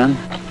 Mrs. Flynn.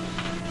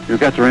 You've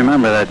got to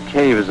remember that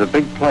cave is a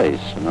big place,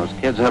 and those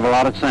kids have a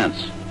lot of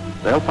sense.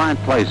 They'll find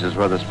places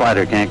where the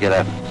spider can't get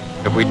at them.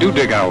 If we do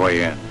dig our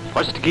way in,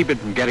 what's to keep it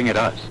from getting at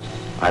us?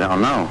 I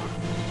don't know.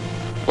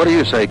 What do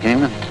you say,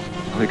 Kingman?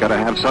 We gotta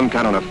have some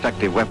kind of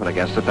effective weapon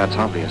against it, that's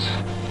obvious.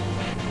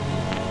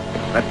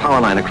 That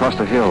power line across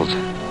the hills.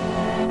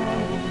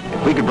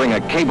 If we could bring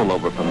a cable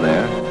over from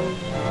there.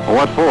 Well,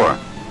 what for?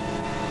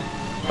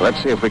 Well,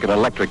 let's see if we can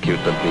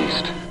electrocute the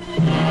beast.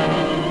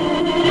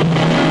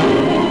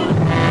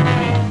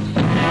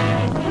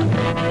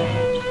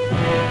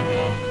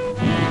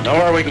 Know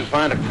where we can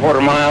find a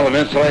quarter mile of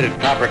insulated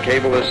copper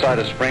cable this side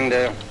of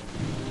Springdale?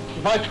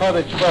 You might try the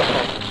express.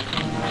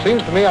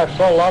 Seems to me I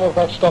saw a lot of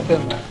that stuff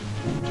in there.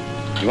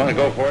 You want to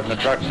go for it in the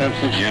truck,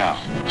 Simpson? Yeah.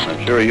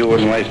 I'm sure you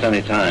wouldn't waste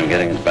any time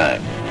getting it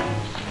back.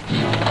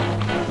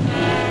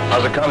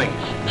 How's it coming?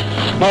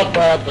 Not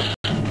bad, but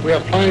we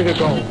have plenty to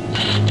go.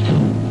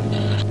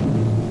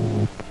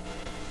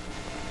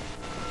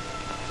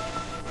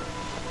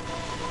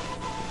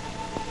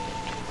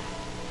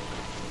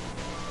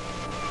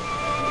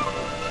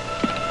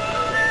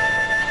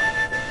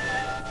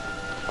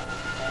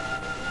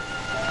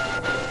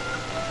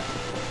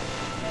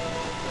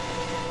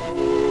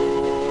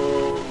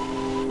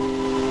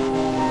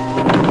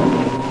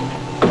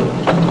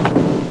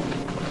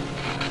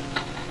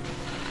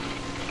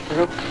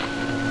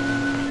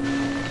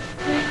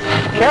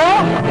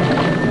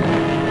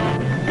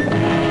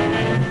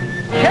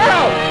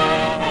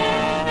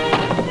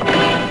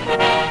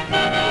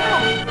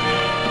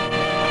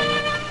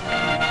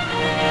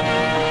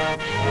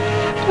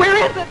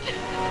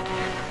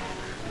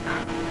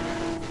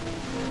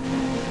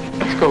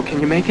 Can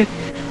you make it?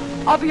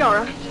 I'll be all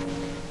right.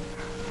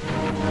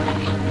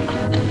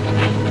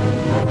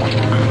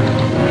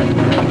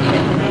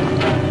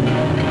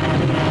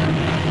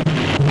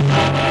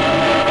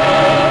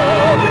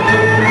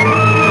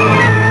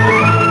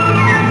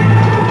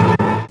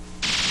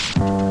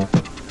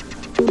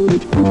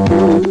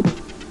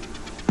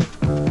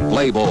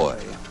 Playboy.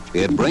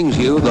 It brings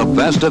you the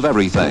best of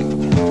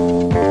everything.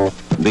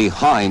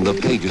 Behind the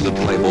pages of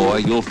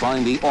Playboy, you'll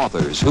find the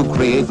authors who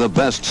create the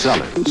best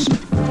sellers.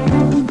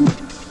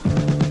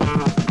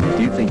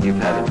 Do you think you've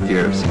had a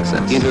fear of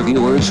success?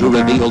 Interviewers who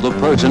reveal the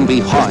person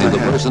behind the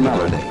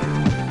personality.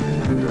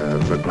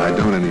 But I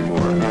don't anymore.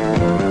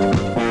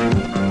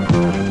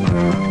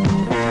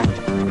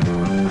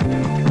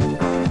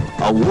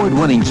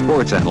 Award-winning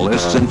sports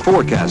analysts and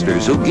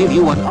forecasters who give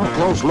you an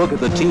up-close look at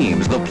the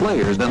teams, the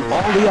players, and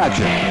all the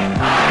action.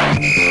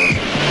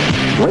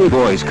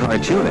 Playboy's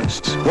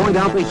cartoonists point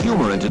out the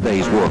humor in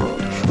today's world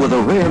with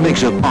a rare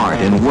mix of art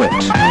and wit.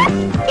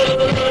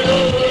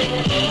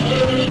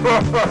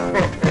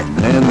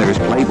 Then there's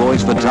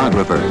Playboy's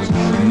photographers,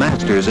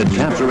 masters at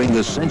capturing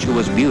the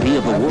sensuous beauty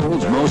of the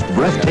world's most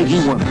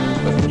breathtaking women.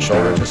 Lift the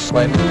shoulder just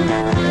slightly.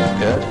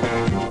 Good.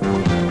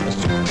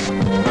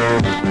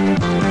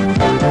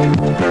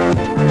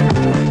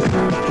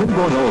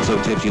 Playboy also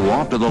tips you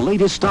off to the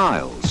latest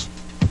styles,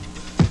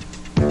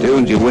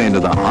 tunes you into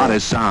the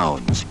hottest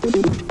sounds,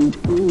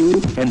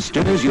 and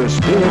stirs your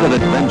spirit of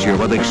adventure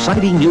with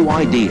exciting new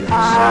ideas.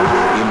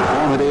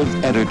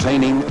 Informative,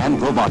 entertaining, and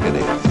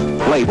provocative.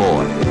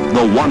 Playboy,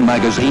 the one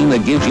magazine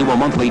that gives you a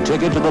monthly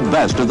ticket to the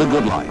best of the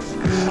good life.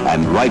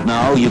 And right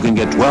now, you can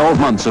get 12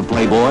 months of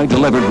Playboy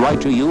delivered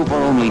right to you for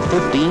only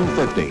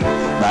 $15.50.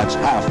 That's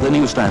half the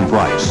newsstand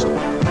price.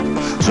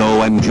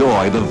 So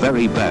enjoy the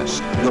very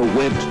best, the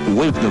wit,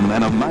 wisdom,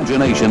 and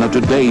imagination of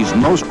today's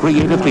most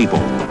creative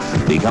people.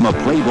 Become a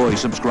Playboy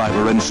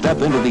subscriber and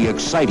step into the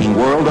exciting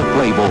world of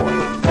Playboy.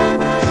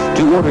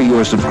 To order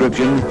your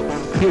subscription,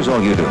 here's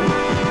all you do.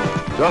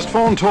 Just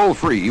phone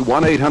toll-free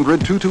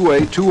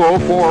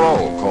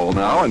 1-800-228-2040. Call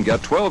now and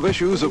get 12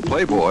 issues of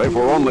Playboy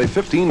for only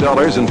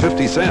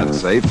 $15.50.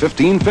 Save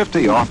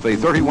 $15.50 off the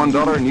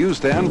 $31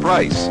 newsstand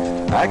price.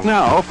 Act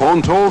now,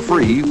 phone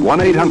toll-free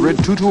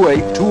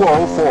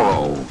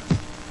 1-800-228-2040.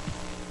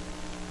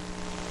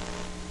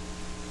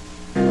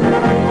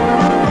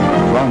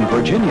 From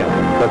Virginia,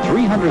 the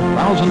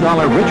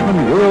 $300,000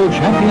 Richmond World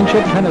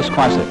Championship Tennis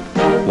Classic.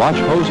 Watch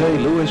Jose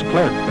Luis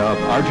Clerc of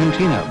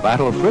Argentina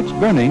battle Fritz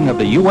Berning of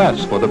the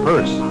U.S. for the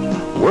purse.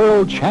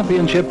 World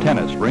Championship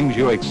Tennis brings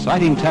you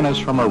exciting tennis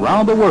from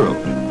around the world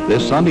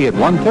this Sunday at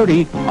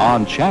 1:30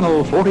 on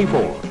Channel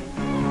 44.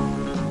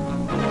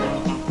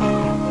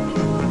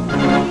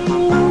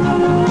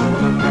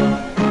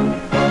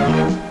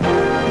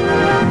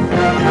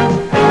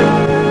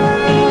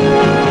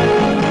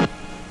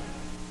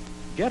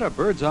 Get a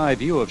bird's eye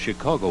view of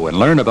Chicago and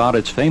learn about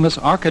its famous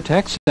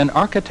architects and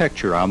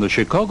architecture on the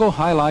Chicago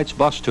Highlights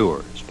bus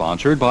tour,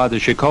 sponsored by the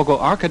Chicago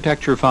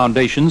Architecture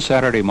Foundation,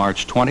 Saturday,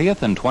 March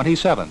 20th and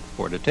 27th.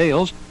 For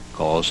details,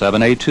 call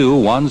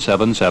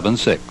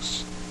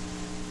 782-1776.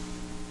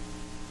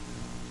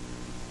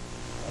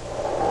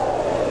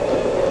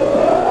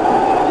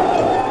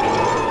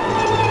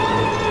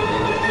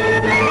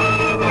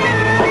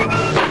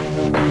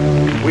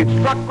 We've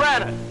struck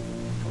granite.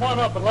 Come on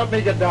up and let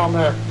me get down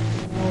there.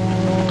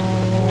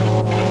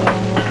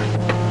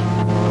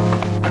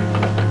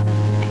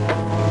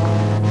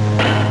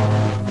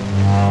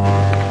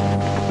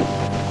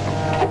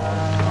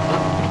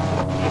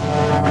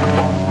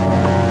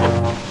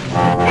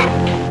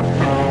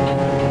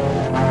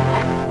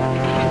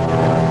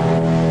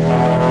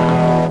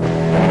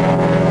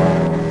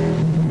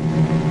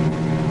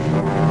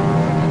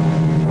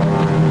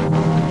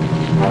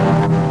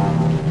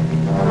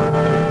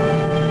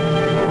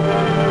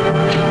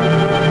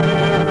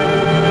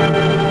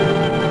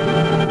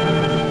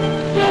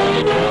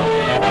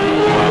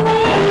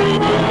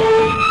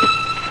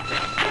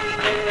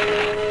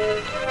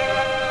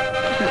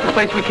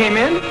 the place we came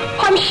in?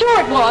 I'm sure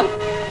it was.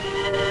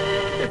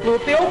 It blew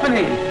up the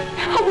opening.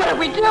 What do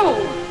we do?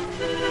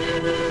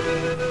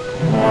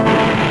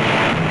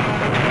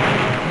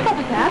 What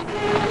was that?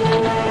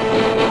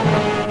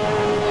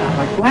 Sounds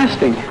like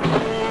blasting.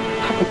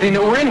 They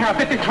know we're in here. I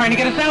bet they're trying to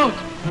get us out.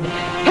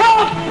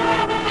 Help!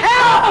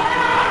 Help!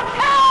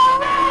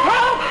 Help!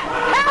 Help!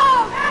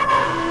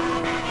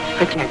 Help!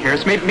 They can't hear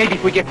us. Maybe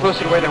if we get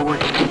closer to where they're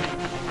working.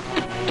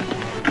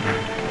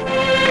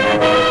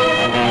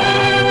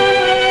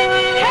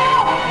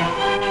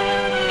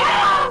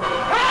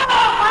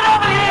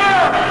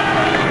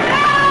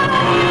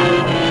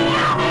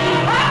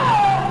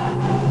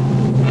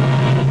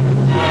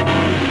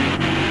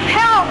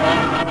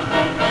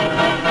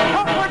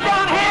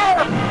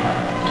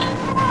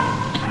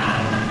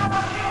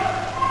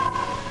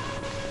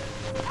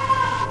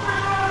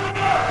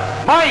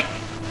 Mike!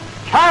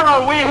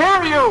 Carol, we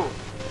hear you!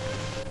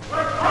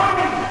 We're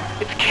coming!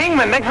 It's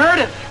Kingman. They heard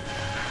us.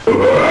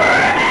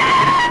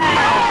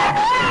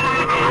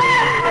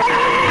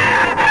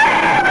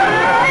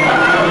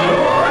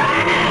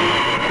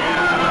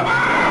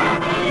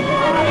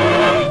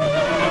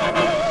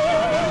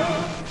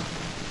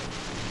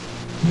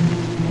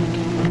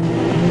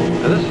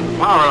 This is the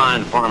power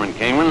line, Foreman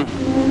Kingman.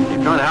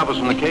 You're going to help us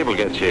when the cable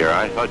gets here.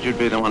 I thought you'd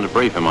be the one to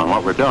brief him on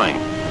what we're doing.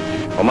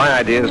 Well, my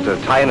idea is to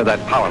tie into that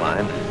power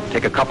line,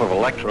 take a couple of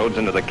electrodes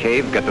into the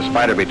cave, get the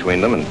spider between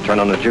them, and turn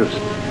on the juice.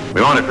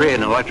 We want to create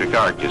an electric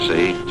arc, you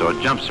see, so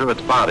it jumps through its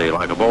body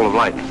like a bolt of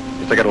lightning.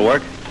 You think it'll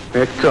work?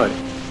 It could.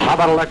 How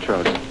about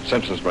electrodes?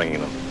 Simpson's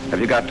bringing them. Have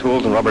you got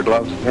tools and rubber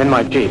gloves? In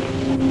my Jeep.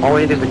 All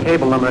we need is the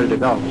cable. I'm ready to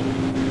go.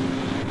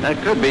 That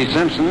could be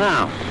Simpson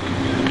now.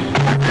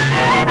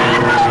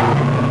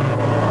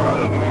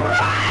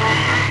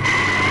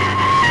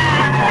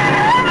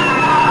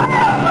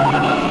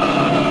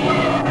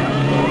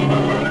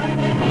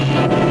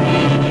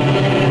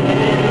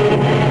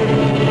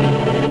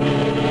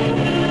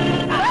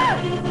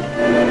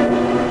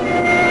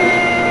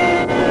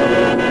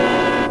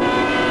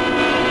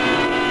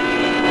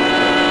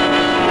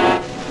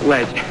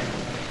 Ledge.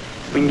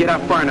 We can get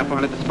out far enough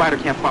on it, the spider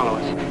can't follow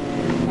us.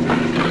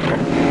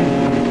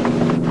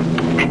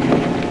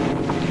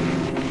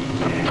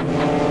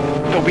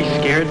 Don't be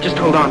scared, just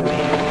hold on to me.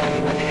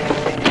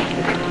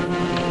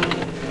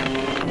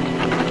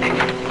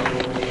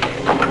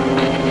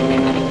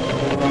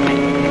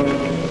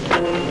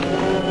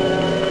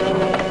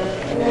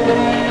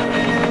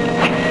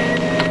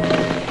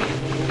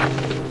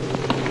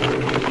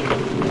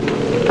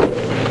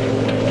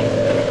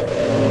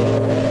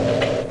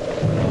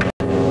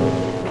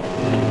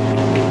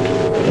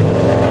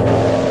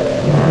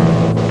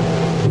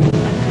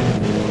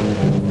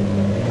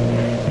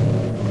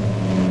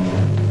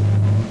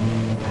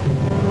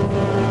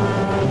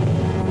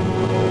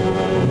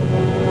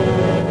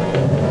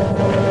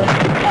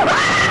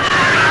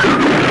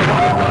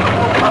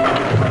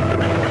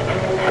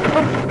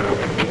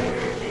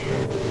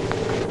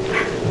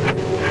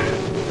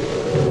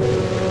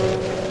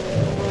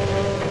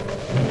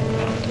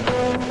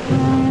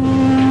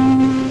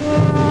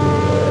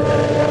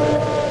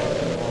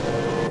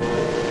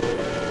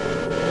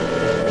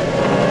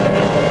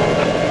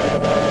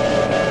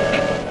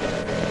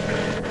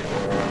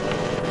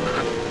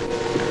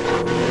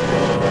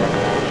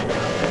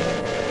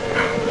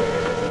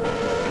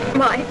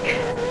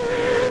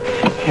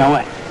 Yeah,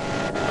 what?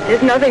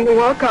 There's nothing to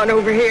walk on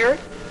over here.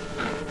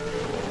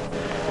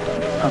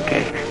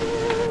 Okay.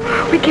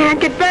 We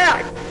can't get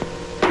back.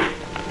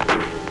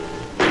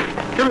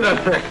 Give me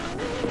that pick.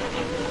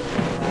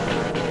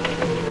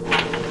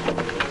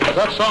 Does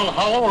that sound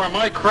hollow, or am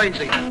I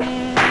crazy?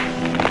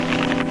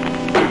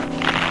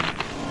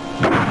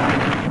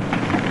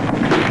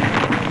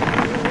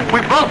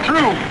 We broke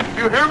through.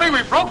 You hear me?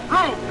 We broke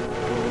through.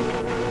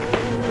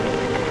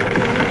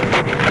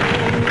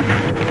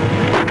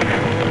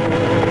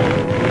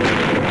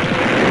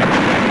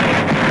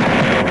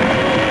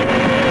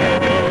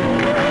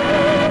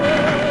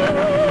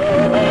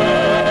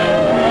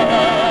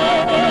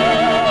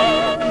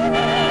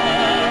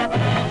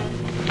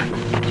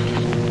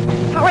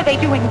 How are they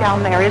doing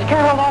down there? Is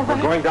Carol all right?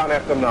 We're going down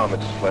after them now,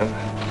 Mrs. Flynn.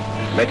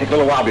 It may take a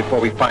little while before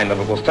we find them,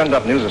 but we'll send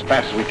up news as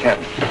fast as we can.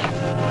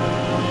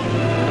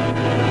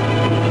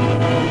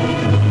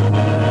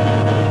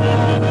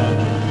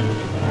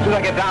 As soon as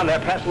I get down there,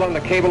 pass along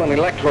the cable and the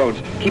electrodes.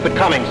 Keep it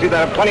coming. See that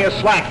I have plenty of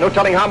slack. No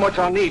telling how much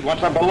I'll need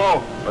once I'm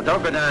below. But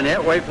don't go down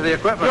yet. Wait for the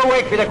equipment. You'll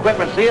wait for the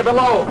equipment. See you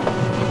below.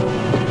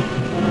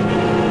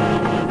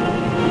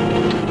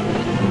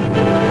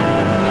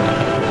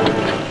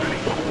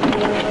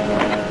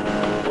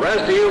 The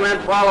rest of you men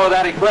follow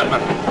that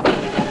equipment.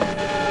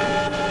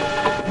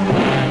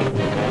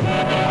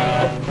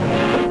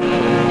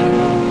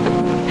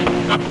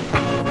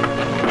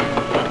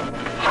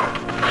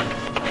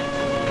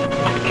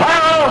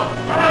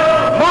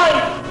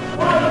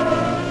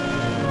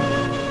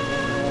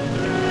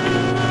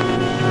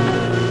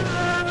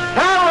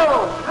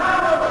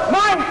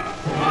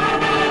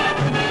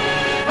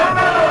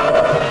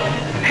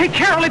 Hey,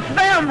 Carol, it's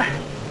them!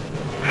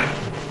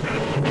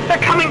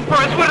 for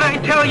us. What did I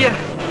tell you?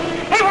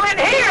 Hey, we're in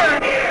here!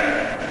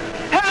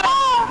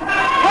 Help!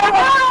 Help!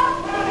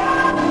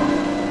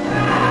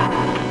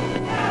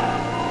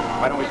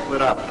 Why don't we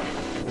split up?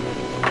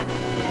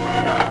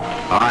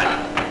 All right.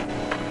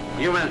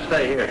 You men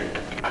stay here.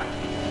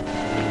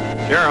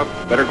 Sheriff,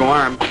 better go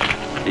armed.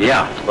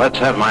 Yeah, let's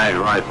have my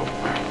rifle.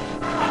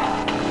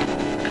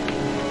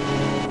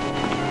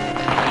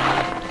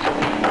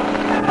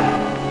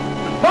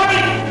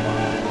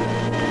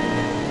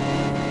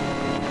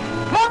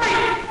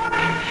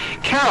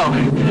 Carol,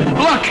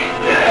 look!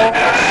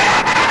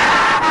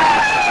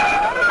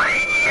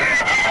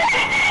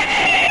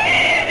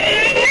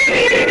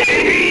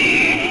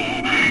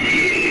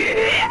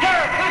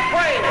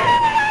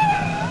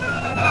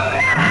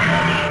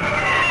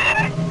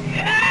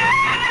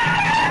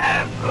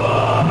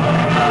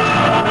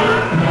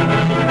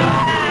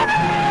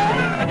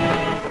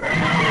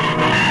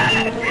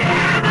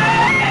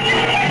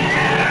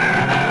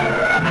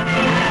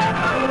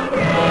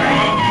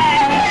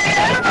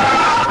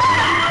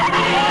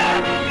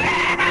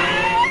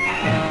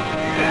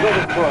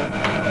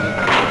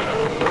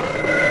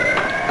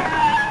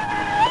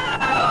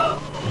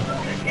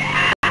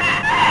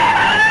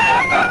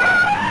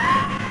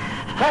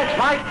 Thanks,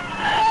 Mike.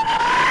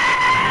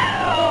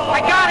 I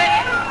got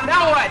it.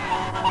 Now what?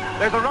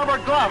 There's a rubber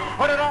glove.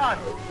 Put it on.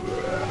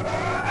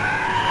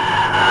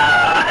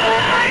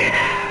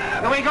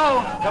 Here we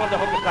go. Tell him to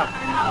hook us up.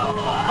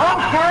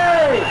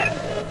 Okay.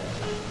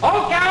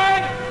 Okay.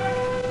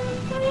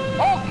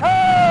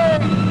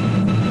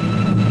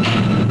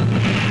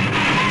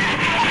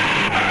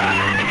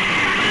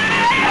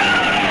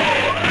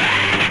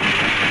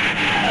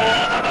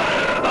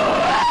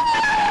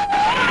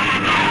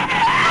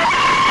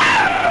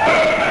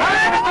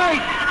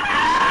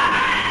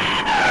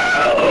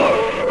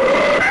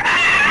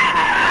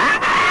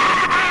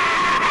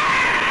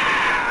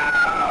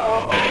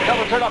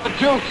 Turn off the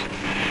juice.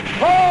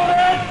 Hold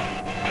it!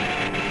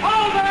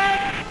 Hold it!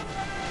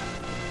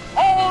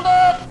 Hold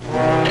it!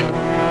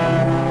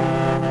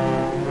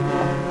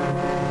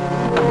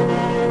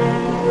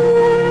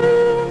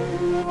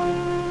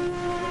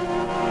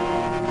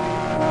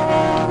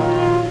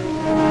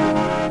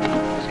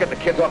 Let's get the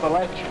kids off the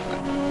ledge.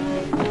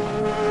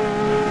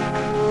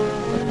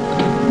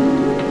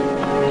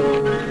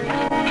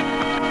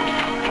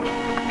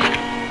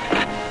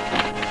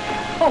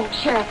 Oh,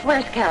 Sheriff,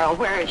 where's Carol?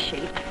 Where is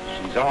she?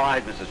 She's all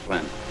right, Mrs.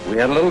 Flynn. We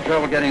had a little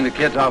trouble getting the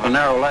kids off a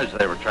narrow ledge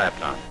they were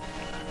trapped on.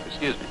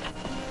 Excuse me.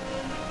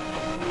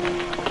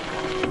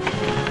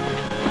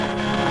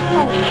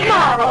 Oh,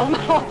 Carol,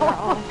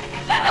 no.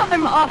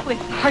 I'm awfully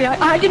sorry.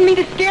 I didn't mean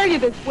to scare you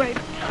this way.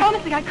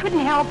 Honestly, I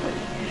couldn't help it.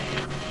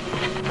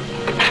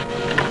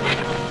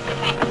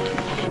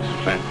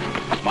 Mrs. Flynn.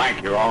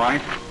 Mike, you're all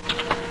right?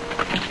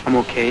 I'm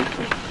okay.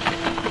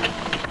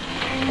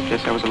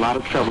 Guess I was a lot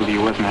of trouble to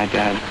you, wasn't I,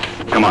 Dad?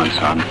 Come on,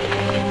 son.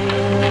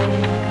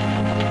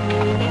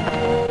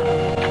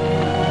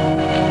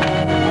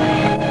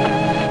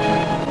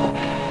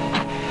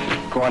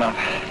 Go on up.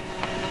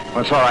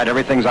 Well, it's all right.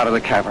 Everything's out of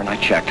the cavern. I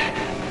checked.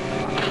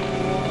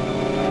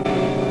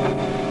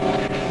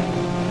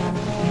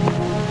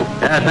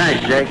 Yeah,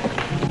 thanks, Jake.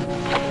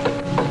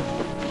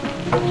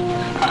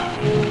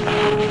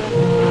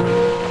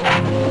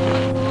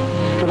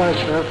 Good night,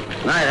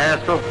 Sheriff. Night,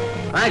 Haskell.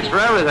 Thanks for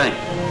everything.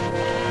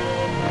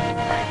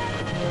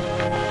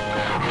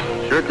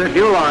 Sure took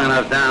you long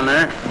enough down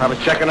there. I was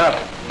checking up.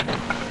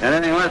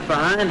 Anything left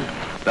behind?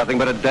 Nothing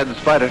but a dead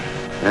spider.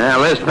 Yeah,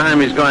 this time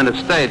he's going to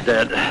stay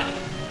dead.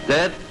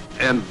 Dead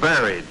and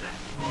buried.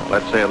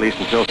 Let's say at least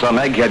until some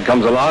egghead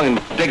comes along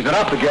and digs it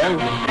up again.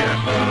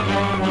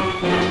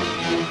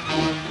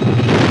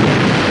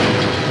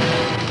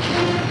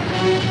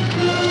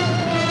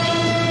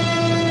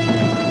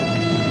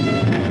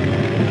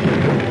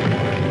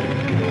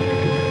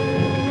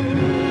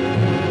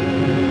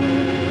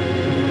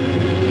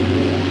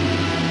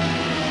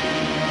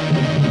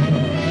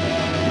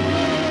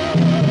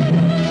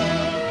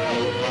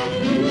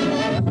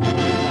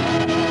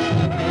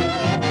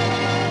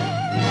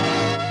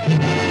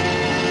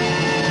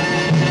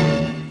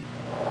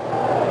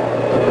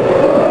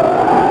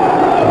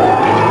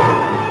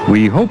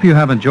 We hope you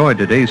have enjoyed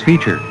today's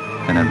feature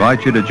and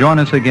invite you to join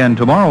us again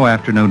tomorrow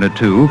afternoon at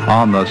 2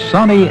 on the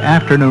Sunny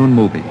Afternoon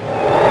Movie.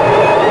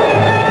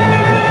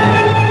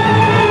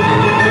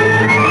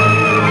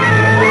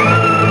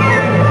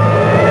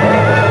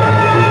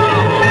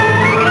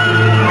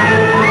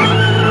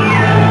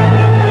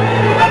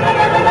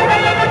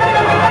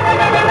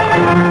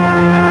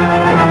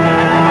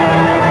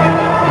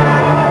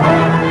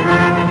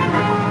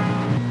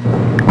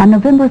 On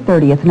November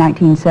 30th,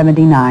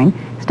 1979,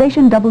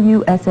 station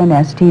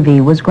WSNS TV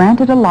was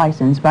granted a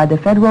license by the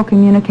Federal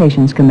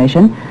Communications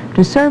Commission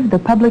to serve the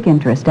public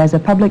interest as a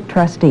public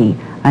trustee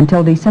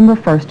until December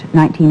 1st,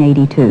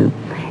 1982.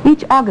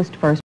 Each August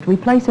 1st, we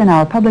place in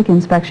our public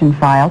inspection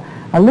file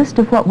a list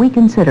of what we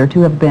consider to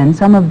have been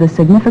some of the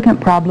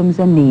significant problems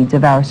and needs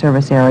of our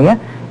service area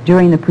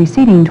during the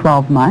preceding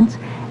 12 months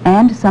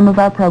and some of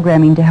our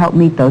programming to help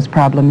meet those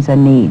problems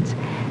and needs.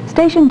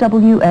 Station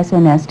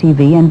WSNS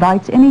TV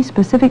invites any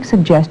specific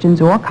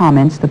suggestions or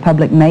comments the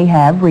public may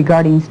have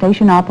regarding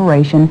station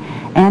operation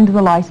and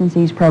the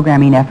licensee's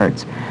programming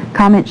efforts.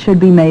 Comments should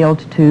be mailed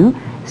to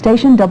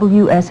Station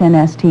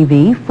WSNS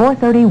TV,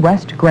 430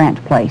 West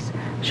Grant Place,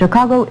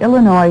 Chicago,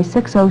 Illinois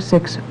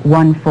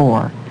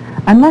 60614.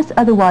 Unless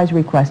otherwise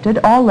requested,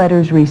 all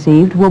letters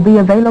received will be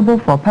available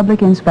for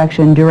public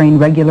inspection during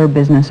regular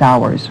business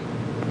hours.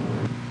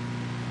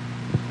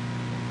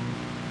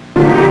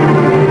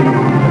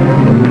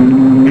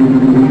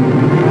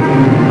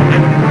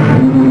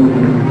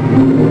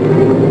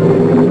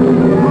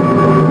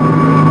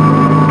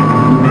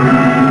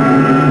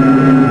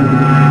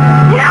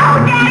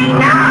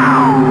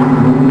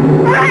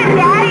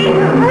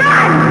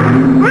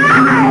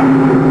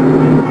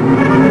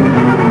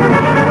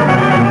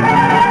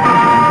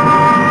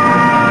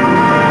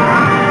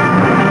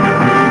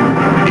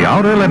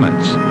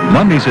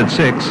 Mondays at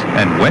 6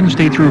 and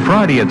Wednesday through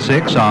Friday at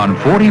 6 on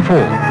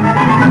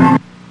 44.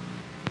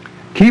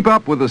 Keep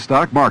up with the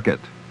stock market.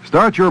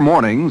 Start your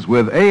mornings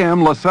with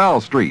AM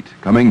LaSalle Street,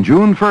 coming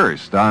June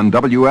 1st on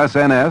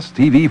WSNS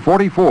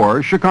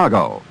TV-44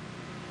 Chicago.